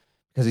completely,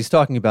 because he's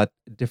talking about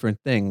different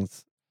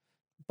things,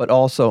 but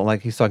also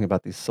like he's talking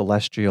about these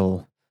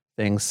celestial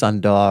things,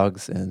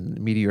 sundogs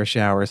and meteor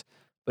showers,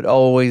 but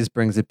always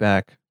brings it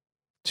back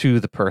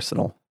to the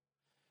personal.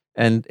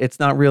 And it's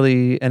not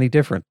really any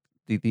different.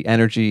 The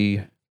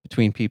energy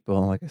between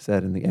people, like I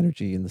said, and the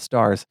energy in the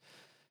stars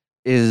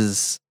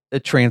is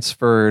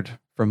transferred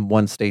from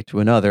one state to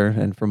another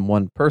and from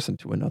one person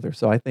to another.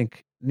 So I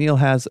think Neil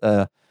has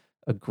a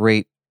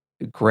great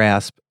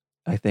grasp,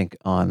 I think,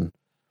 on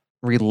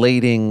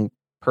relating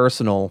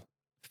personal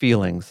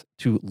feelings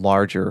to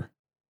larger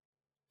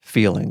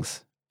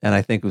feelings. And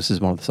I think this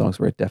is one of the songs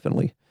where it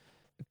definitely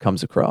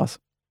comes across.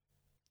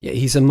 Yeah,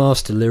 he's a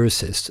master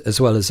lyricist as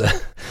well as a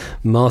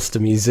master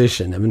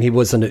musician. I mean, he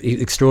was an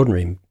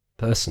extraordinary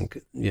person,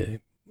 to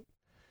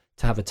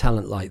have a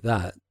talent like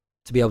that,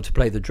 to be able to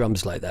play the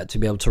drums like that, to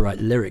be able to write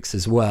lyrics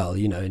as well,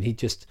 and he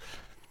just,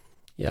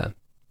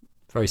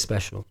 very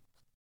special.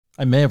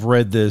 I may have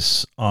read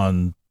this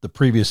on the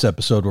previous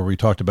episode where we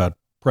talked about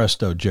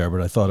Presto, Jer,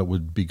 but I thought it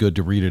would be good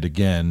to read it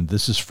again.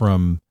 This is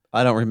from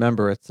I don't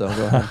remember it, so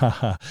go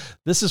ahead.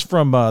 This is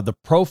from the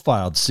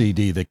Profiled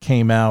CD that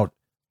came out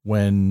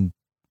when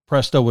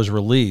Presto was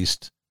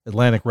released.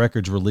 Atlantic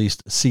Records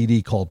released a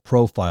CD called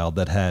Profiled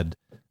that had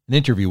an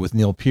interview with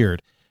Neil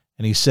Peart.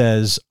 And he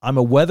says, I'm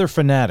a weather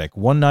fanatic.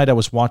 One night I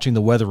was watching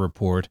the weather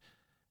report,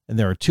 and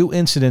there are two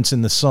incidents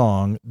in the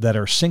song that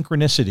are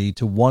synchronicity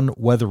to one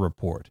weather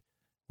report,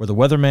 where the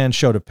weatherman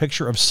showed a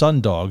picture of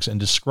sundogs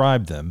and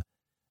described them.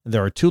 And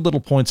there are two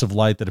little points of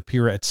light that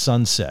appear at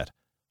sunset,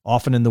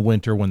 often in the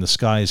winter when the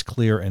sky is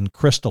clear and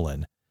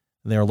crystalline.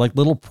 And they are like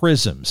little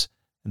prisms,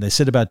 and they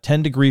sit about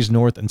 10 degrees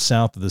north and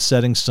south of the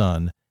setting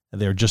sun,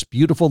 and they are just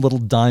beautiful little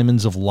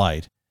diamonds of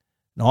light.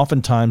 And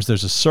oftentimes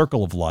there's a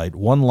circle of light,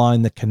 one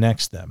line that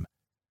connects them.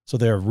 So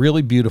they're a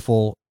really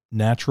beautiful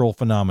natural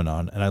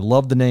phenomenon, and I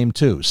love the name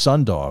too.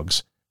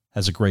 Sundogs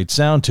has a great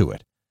sound to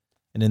it.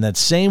 And in that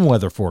same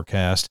weather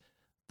forecast,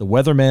 the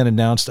weatherman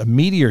announced a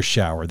meteor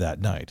shower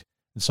that night.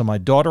 And so my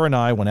daughter and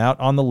I went out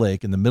on the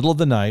lake in the middle of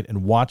the night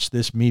and watched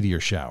this meteor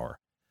shower.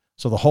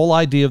 So the whole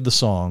idea of the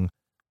song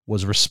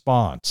was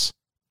response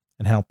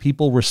and how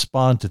people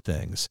respond to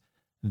things.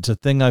 It's a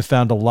thing I've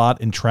found a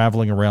lot in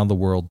traveling around the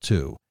world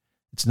too.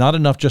 It's not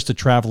enough just to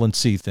travel and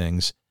see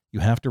things. You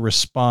have to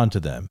respond to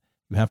them.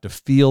 You have to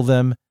feel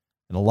them.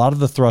 And a lot of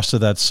the thrust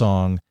of that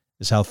song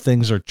is how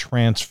things are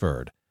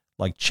transferred,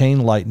 like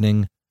chain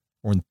lightning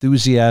or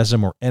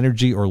enthusiasm or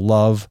energy or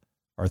love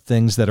are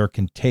things that are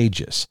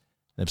contagious.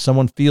 And if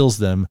someone feels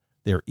them,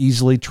 they're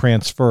easily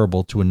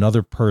transferable to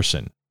another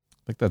person.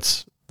 I think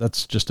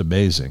that's just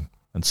amazing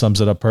and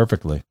sums it up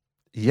perfectly.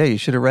 Yeah, you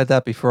should have read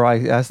that before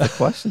I asked the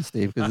question,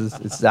 Steve, because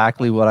it's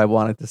exactly what I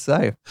wanted to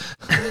say.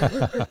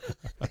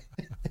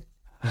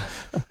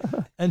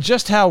 And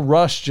just how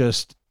Rush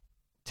just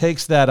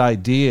takes that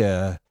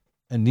idea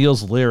and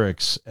Neil's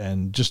lyrics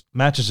and just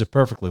matches it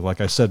perfectly, like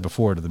I said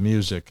before, to the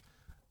music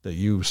that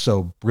you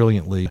so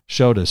brilliantly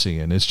showed us,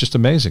 Ian. It's just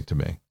amazing to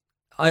me.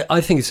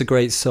 I think it's a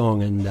great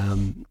song,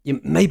 and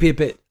maybe a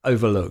bit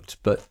overlooked,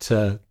 but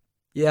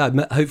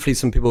hopefully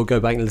some people will go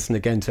back and listen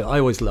again to it. I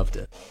always loved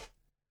it.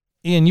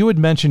 Ian, you had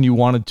mentioned you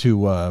wanted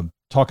to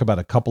talk about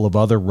a couple of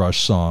other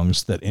Rush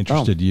songs that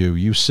interested you.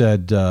 You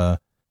said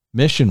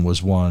Mission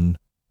was one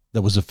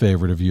that was a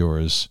favorite of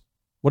yours.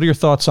 What are your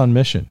thoughts on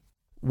Mission?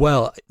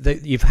 Well,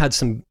 you've had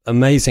some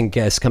amazing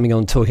guests coming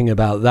on talking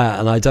about that,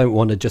 and I don't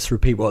want to just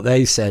repeat what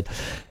they said,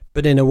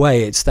 but in a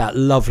way it's that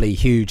lovely,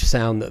 huge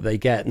sound that they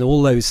get and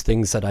all those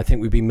things that I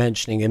think we've been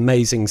mentioning,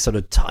 amazing sort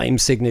of time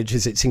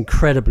signatures. It's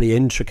incredibly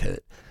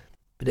intricate,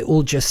 but it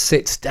all just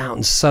sits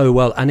down so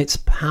well, and it's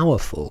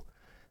powerful.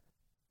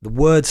 The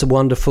words are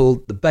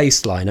wonderful. The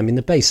bass line,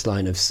 the bass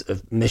line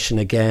of Mission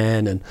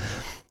Again, and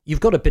you've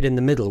got a bit in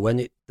the middle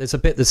when there's a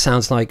bit that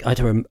sounds like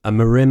either a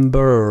marimba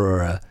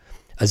or a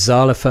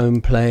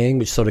xylophone playing,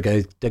 which sort of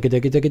goes digga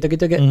digga digga digga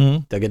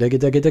digga digga digga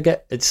digga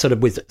digga. It's sort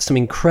of with some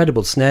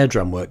incredible snare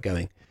drum work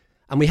going,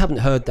 and we haven't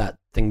heard that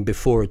thing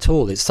before at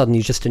all. It's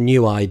suddenly just a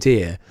new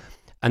idea,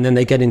 and then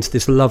they get into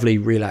this lovely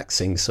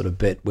relaxing sort of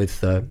bit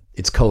with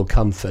It's Cold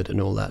Comfort and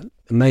all that.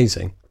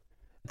 Amazing.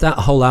 That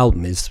whole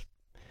album is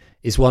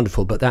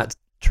wonderful, but that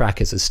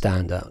track is a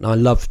standout, and I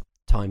love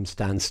Time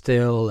Stands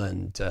Still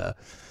and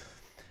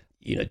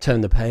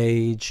Turn the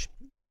Page.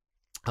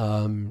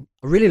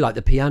 I really like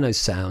the piano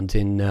sound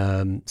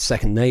in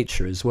Second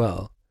Nature as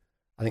well.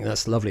 I think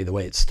that's lovely the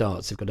way it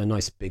starts. They've got a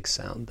nice big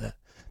sound there,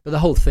 but the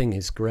whole thing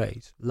is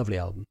great. Lovely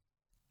album.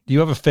 Do you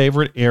have a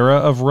favorite era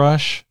of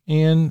Rush,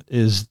 Ian?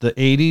 Is the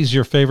 80s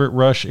your favorite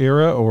Rush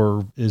era,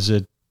 or is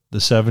it the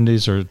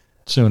 70s or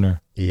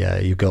sooner? Yeah,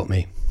 you got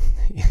me.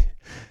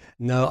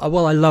 No,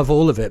 well, I love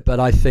all of it,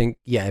 but I think,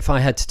 if I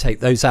had to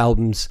take those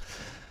albums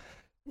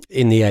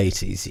in the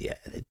 80s,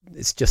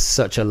 it's just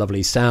such a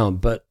lovely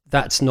sound. But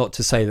that's not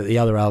to say that the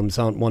other albums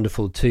aren't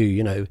wonderful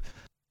too.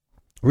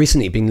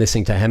 Recently been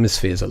listening to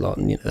Hemispheres a lot,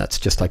 and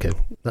that's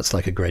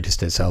like a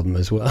greatest hits album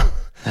as well.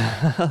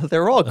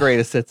 They're all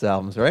greatest hits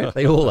albums, right?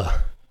 They all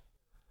are.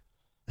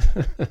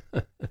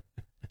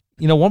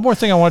 One more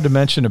thing I wanted to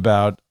mention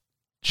about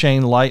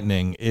Chain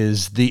Lightning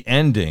is the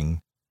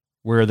ending,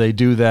 where they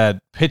do that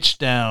pitch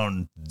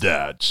down,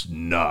 that's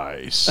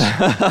nice.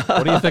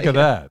 What do you think of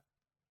that?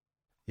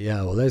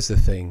 Yeah, well, there's the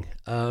thing.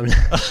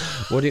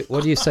 What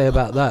do you say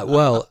about that?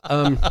 Well,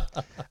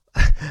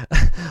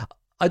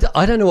 I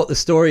don't know what the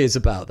story is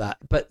about that,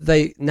 but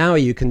now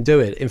you can do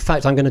it. In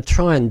fact, I'm going to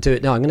try and do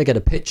it now. I'm going to get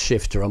a pitch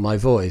shifter on my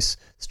voice.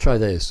 Let's try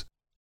this.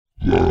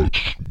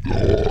 That's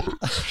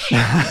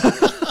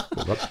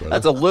nice. Well,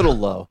 that's a little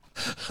low.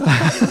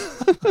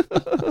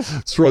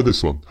 Let's try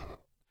this one.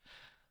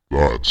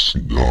 That's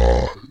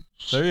nice.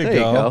 There you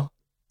go.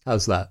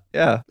 How's that?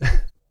 Yeah.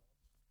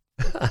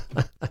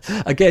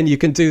 Again, you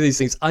can do these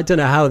things. I don't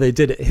know how they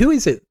did it. Who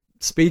is it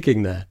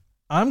speaking there?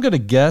 I'm going to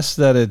guess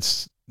that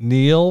it's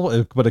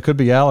Neil, but it could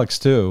be Alex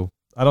too.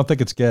 I don't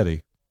think it's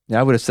Geddy. Yeah,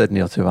 I would have said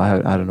Neil too. I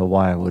don't know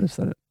why I would have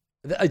said it.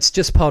 It's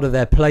just part of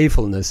their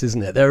playfulness,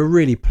 isn't it? They're a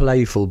really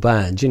playful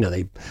band.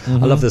 I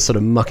love the sort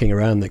of mucking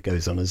around that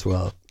goes on as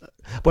well.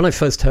 When I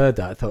first heard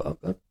that, I thought,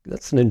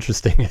 that's an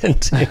interesting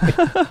ending.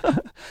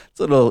 It's a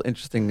little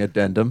interesting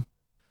addendum.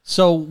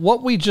 So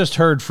what we just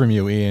heard from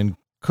you, Ian,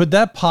 could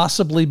that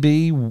possibly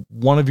be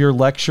one of your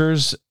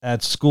lectures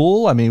at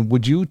school? I mean,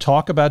 would you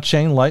talk about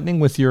chain lightning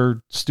with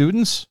your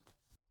students?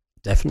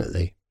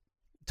 Definitely.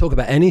 Talk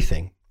about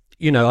anything.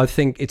 I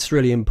think it's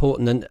really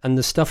important. And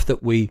the stuff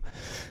that we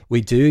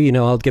do,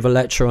 I'll give a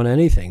lecture on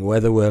anything,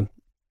 whether we're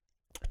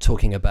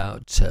talking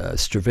about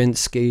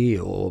Stravinsky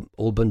or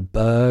Alban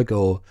Berg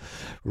or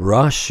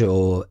Rush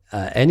or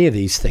any of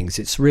these things.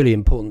 It's really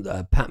important.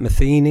 Pat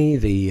Metheny,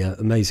 the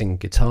amazing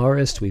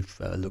guitarist, we've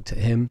looked at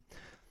him.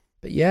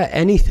 But yeah,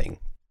 anything.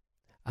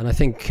 And I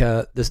think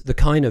the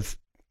kind of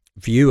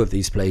view of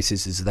these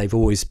places is they've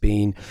always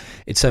been,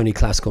 it's only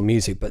classical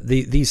music, but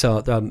these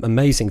are the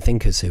amazing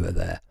thinkers who are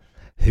there,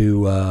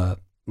 who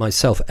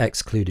myself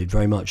excluded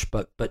very much,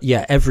 but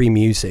yeah, every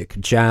music,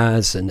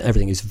 jazz and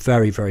everything is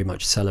very, very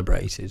much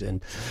celebrated,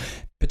 and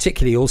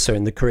particularly also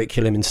in the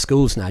curriculum in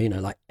schools now,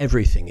 like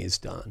everything is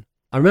done.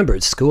 I remember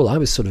at school I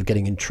was sort of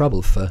getting in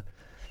trouble for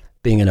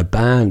being in a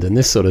band and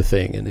this sort of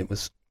thing, and it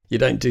was, you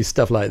don't do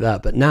stuff like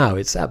that, but now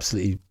it's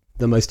absolutely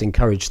the most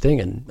encouraged thing,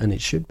 and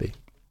it should be.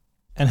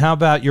 And how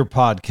about your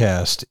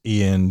podcast,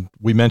 Ian?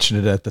 We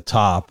mentioned it at the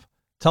top.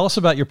 Tell us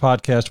about your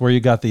podcast, where you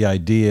got the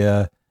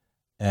idea,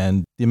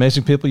 and the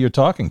amazing people you're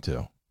talking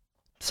to.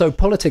 So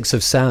Politics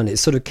of Sound, it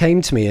sort of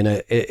came to me in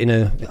a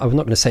I'm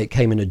not going to say it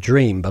came in a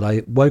dream, but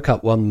I woke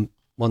up one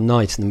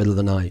night in the middle of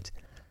the night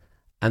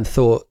and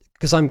thought,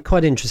 because I'm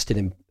quite interested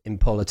in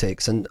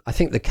politics, and I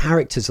think the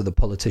characters of the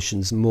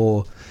politicians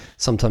more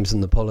sometimes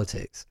than the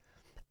politics.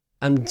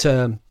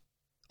 And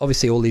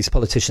obviously all these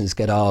politicians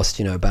get asked,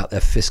 about their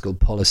fiscal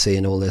policy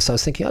and all this. I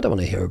was thinking, I don't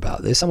want to hear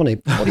about this. What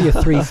are your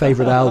 3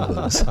 favorite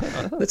albums?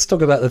 Let's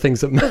talk about the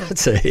things that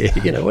matter here.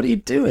 What are you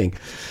doing?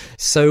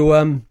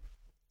 So,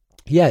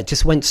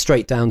 just went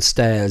straight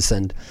downstairs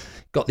and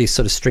got this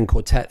sort of string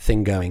quartet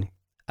thing going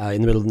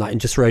in the middle of the night, and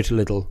just wrote a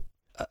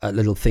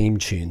little theme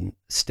tune,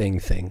 Sting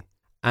thing,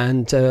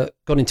 and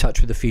got in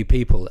touch with a few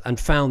people and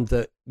found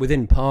that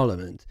within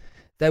Parliament,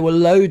 there were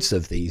loads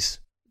of these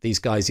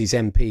guys, these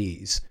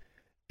MPs,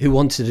 who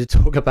wanted to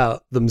talk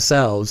about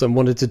themselves and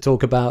wanted to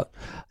talk about,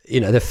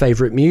 their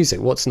favorite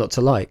music, what's not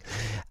to like.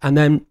 And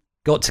then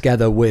got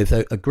together with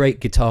a great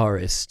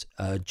guitarist,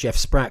 Jeff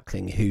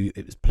Sprackling, who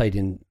played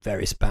in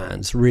various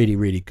bands, really,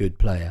 really good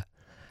player.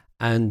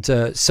 And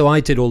so I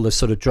did all the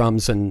sort of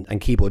drums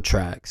and keyboard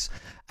tracks,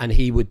 and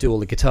he would do all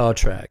the guitar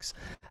tracks.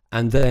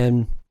 And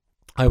then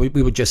we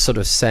would just sort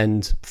of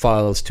send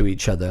files to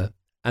each other.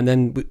 And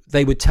then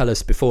they would tell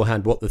us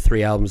beforehand what the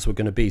 3 albums were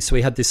going to be. So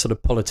we had this sort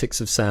of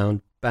Politics of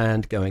Sound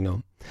band going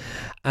on.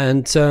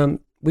 And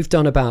we've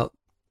done about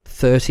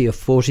 30 or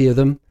 40 of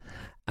them.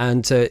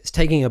 And it's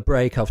taking a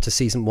break after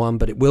season 1,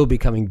 but it will be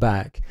coming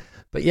back.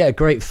 But yeah,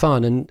 great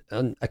fun.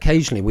 And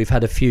occasionally we've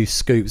had a few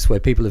scoops where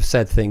people have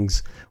said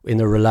things in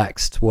a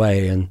relaxed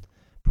way and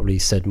probably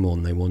said more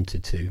than they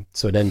wanted to.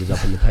 So it ended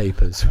up in the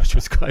papers, which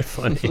was quite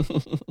funny.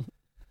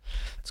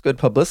 It's good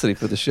publicity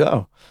for the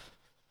show.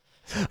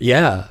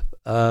 Yeah.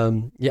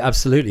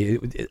 Absolutely.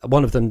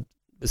 One of them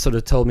sort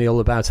of told me all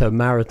about her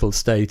marital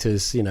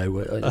status.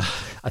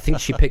 I think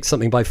she picked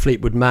something by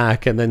Fleetwood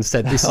Mac and then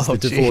said, this is the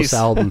divorce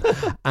album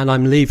and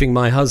I'm leaving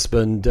my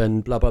husband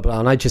and blah, blah, blah.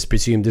 And I just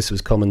presumed this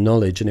was common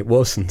knowledge, and it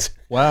wasn't.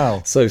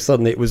 Wow. So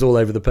suddenly it was all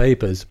over the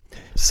papers.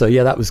 So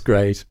yeah, that was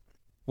great.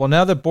 Well,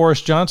 now that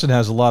Boris Johnson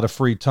has a lot of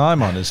free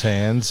time on his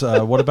hands,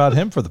 what about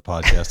him for the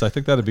podcast? I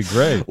think that'd be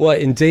great. Well,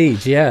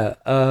 indeed. Yeah.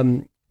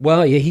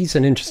 Well, yeah, he's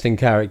an interesting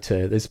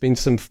character. There's been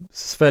some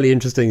fairly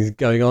interesting things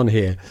going on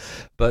here.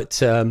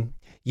 But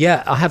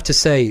yeah, I have to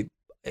say,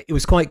 it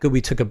was quite good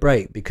we took a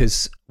break,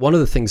 because one of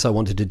the things I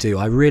wanted to do,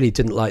 I really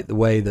didn't like the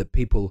way that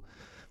people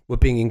were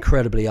being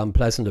incredibly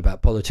unpleasant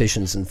about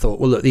politicians and thought,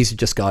 well, look, these are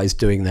just guys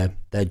doing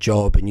their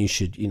job and you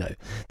should,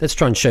 let's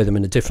try and show them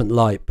in a different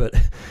light. But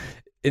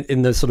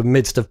in the sort of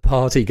midst of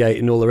Partygate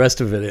and all the rest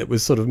of it, it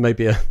was sort of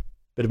maybe a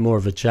bit more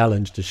of a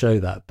challenge to show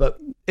that. But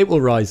it will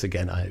rise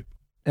again, I hope.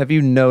 Have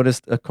you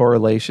noticed a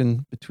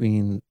correlation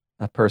between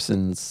a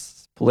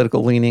person's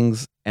political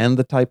leanings and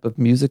the type of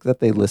music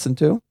that they listen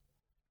to?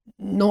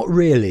 Not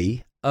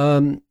really.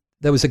 There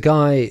was a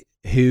guy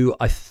who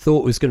I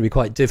thought was going to be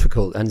quite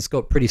difficult, and has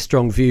got pretty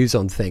strong views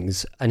on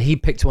things, and he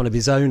picked one of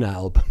his own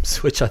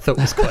albums, which I thought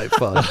was quite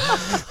fun.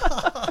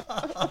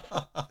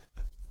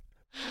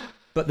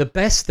 But the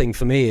best thing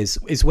for me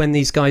is when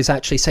these guys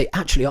actually say,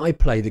 actually, I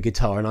play the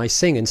guitar and I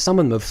sing, and some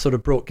of them have sort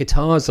of brought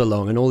guitars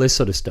along and all this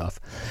sort of stuff.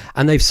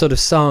 And they've sort of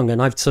sung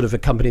and I've sort of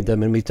accompanied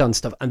them and we've done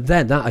stuff. And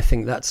then I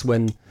think that's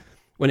when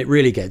it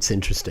really gets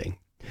interesting.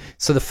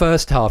 So the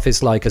first half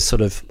is like a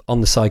sort of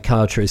on the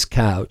psychiatrist's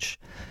couch.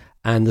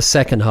 And the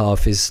second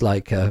half is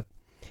like,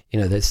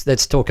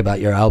 let's talk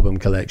about your album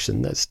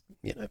collection. That's,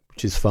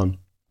 which is fun.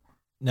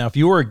 Now, if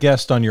you were a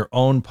guest on your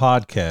own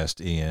podcast,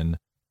 Ian,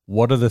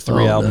 what are the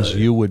 3 albums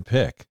you would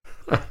pick?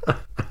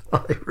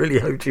 I really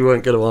hoped you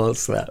weren't going to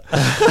answer that.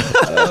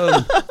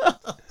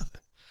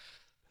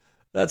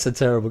 That's a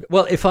terrible...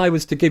 Well, if I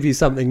was to give you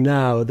something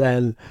now,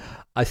 then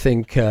I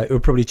think it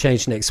would probably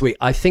change next week.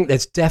 I think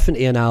there's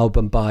definitely an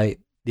album by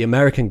the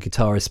American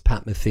guitarist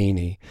Pat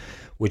Metheny,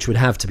 which would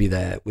have to be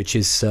there, which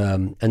is a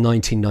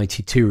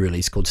 1992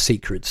 release called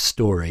Secret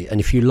Story. And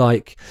if you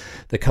like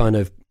the kind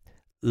of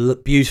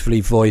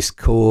beautifully voiced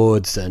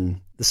chords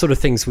and the sort of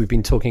things we've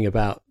been talking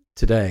about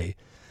today,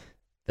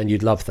 then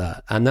you'd love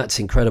that. And that's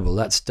incredible.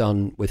 That's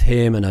done with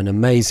him and an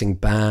amazing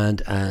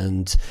band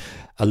and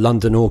a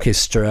London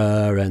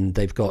orchestra, and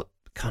they've got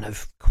kind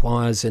of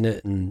choirs in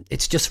it, and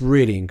it's just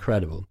really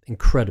incredible.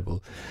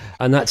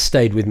 And that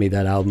stayed with me,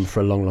 that album,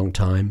 for a long, long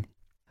time.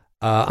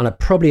 And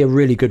probably a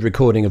really good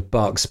recording of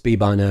Bach's B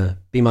minor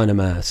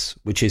Mass,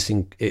 which is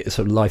a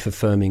sort of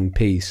life-affirming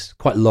piece,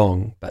 quite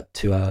long, about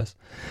 2 hours.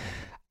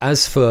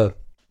 As for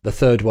the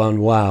third one,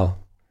 wow,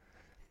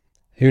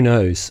 who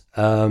knows?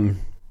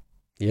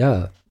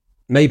 Yeah,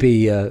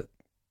 maybe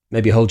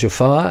Hold Your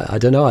Fire. I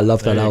don't know. I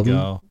love that album,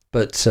 go.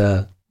 But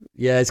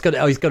yeah, it's got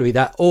to be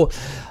that. Or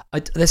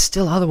there's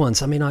still other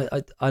ones. I mean,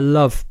 I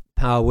love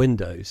Power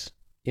Windows.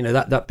 You know,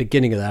 that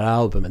beginning of that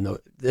album, and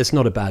there's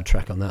not a bad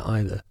track on that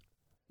either.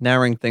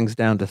 Narrowing things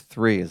down to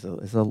 3 is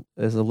a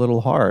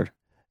little hard.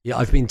 Yeah,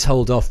 I've been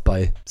told off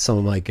by some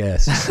of my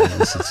guests. So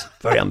this is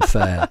very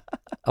unfair.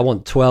 I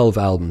want 12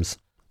 albums,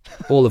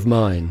 all of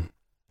mine.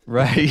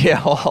 Right?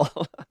 Yeah, all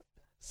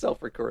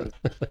self-recorded.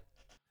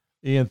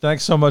 Ian,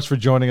 thanks so much for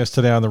joining us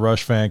today on the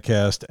Rush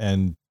Fancast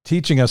and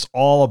teaching us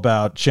all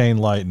about Chain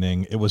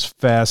Lightning. It was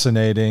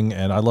fascinating,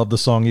 and I love the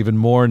song even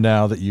more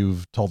now that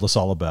you've told us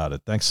all about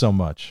it. Thanks so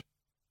much.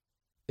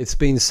 It's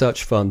been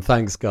such fun.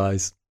 Thanks,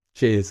 guys.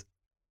 Cheers.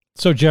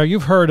 So, Jerry,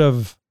 you've heard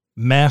of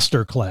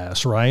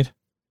Masterclass, right?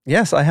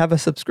 Yes, I have a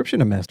subscription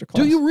to Masterclass.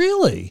 Do you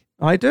really?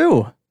 I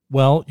do.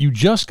 Well, you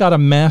just got a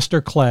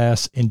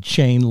Masterclass in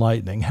Chain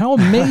Lightning. How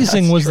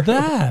amazing was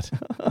that?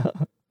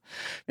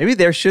 Maybe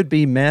there should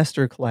be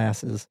master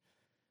classes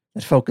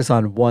that focus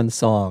on one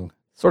song,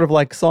 sort of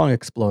like Song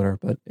Exploder,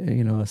 but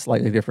a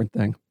slightly different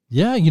thing.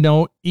 Yeah,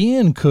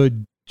 Ian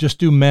could just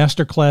do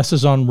master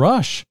classes on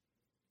Rush.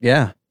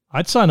 Yeah.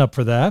 I'd sign up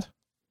for that.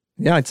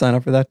 Yeah, I'd sign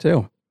up for that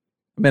too.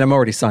 I mean, I'm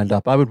already signed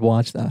up. I would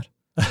watch that.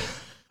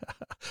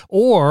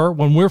 Or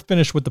when we're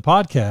finished with the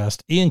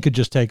podcast, Ian could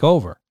just take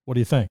over. What do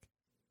you think?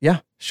 Yeah,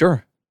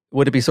 sure.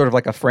 Would it be sort of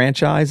like a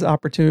franchise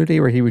opportunity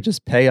where he would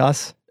just pay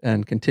us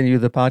and continue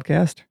the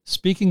podcast?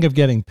 Speaking of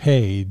getting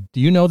paid, do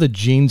you know that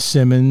Gene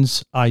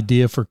Simmons'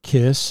 idea for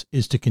Kiss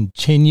is to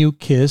continue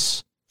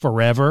Kiss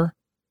forever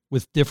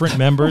with different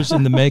members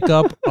in the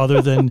makeup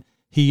other than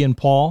he and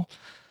Paul?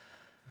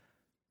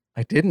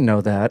 I didn't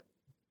know that,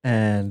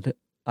 and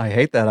I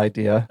hate that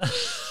idea.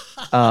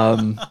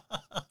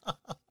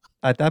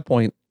 At that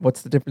point,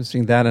 what's the difference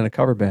between that and a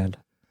cover band?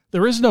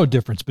 There is no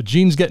difference, but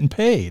Gene's getting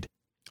paid.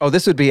 Oh,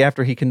 this would be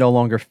after he can no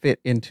longer fit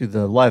into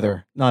the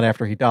leather, not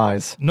after he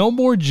dies. No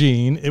more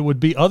Gene. It would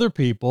be other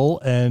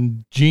people,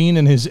 and Gene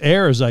and his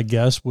heirs, I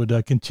guess, would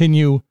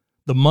continue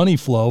the money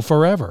flow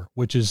forever,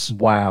 which is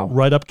wow,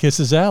 right up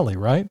Kiss's alley,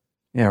 right?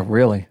 Yeah,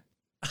 really.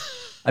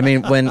 I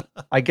mean,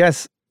 I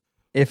guess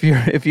if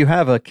you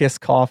have a Kiss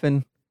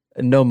coffin,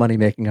 no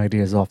money-making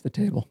ideas off the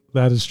table.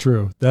 That is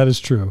true. That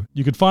is true.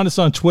 You can find us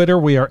on Twitter.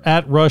 We are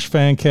at Rush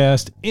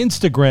Fancast.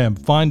 Instagram,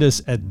 find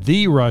us at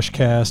The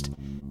Rushcast.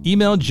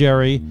 Email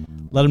Jerry.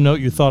 Let him know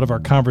what you thought of our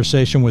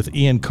conversation with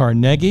Ian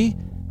Carnegie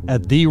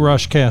at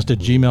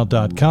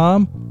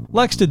therushcast@gmail.com.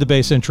 Lex did the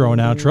bass intro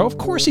and outro. Of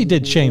course he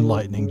did Chain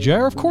Lightning,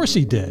 Jer. Of course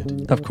he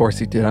did. Of course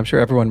he did. I'm sure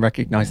everyone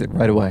recognized it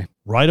right away.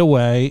 Right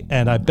away.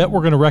 And I bet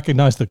we're going to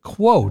recognize the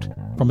quote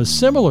from a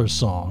similar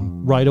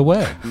song right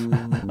away.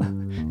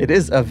 It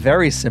is a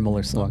very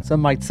similar song. Some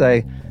might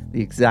say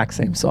the exact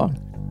same song.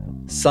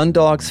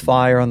 Sundogs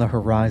fire on the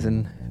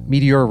horizon,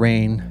 meteor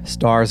rain,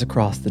 stars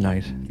across the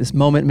night. This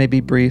moment may be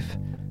brief,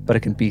 but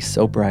it can be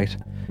so bright,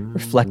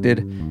 reflected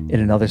in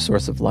another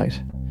source of light.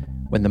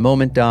 When the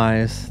moment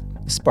dies,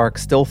 the spark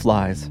still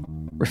flies,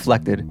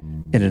 reflected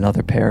in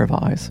another pair of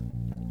eyes.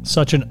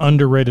 Such an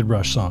underrated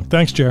Rush song.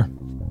 Thanks, Jer.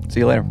 See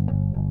you later.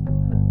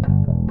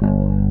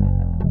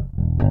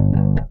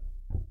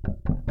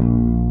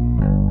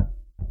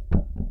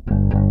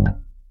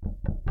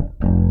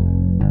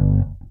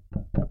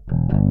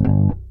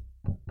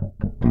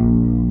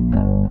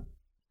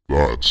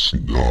 That's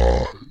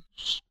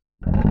nice.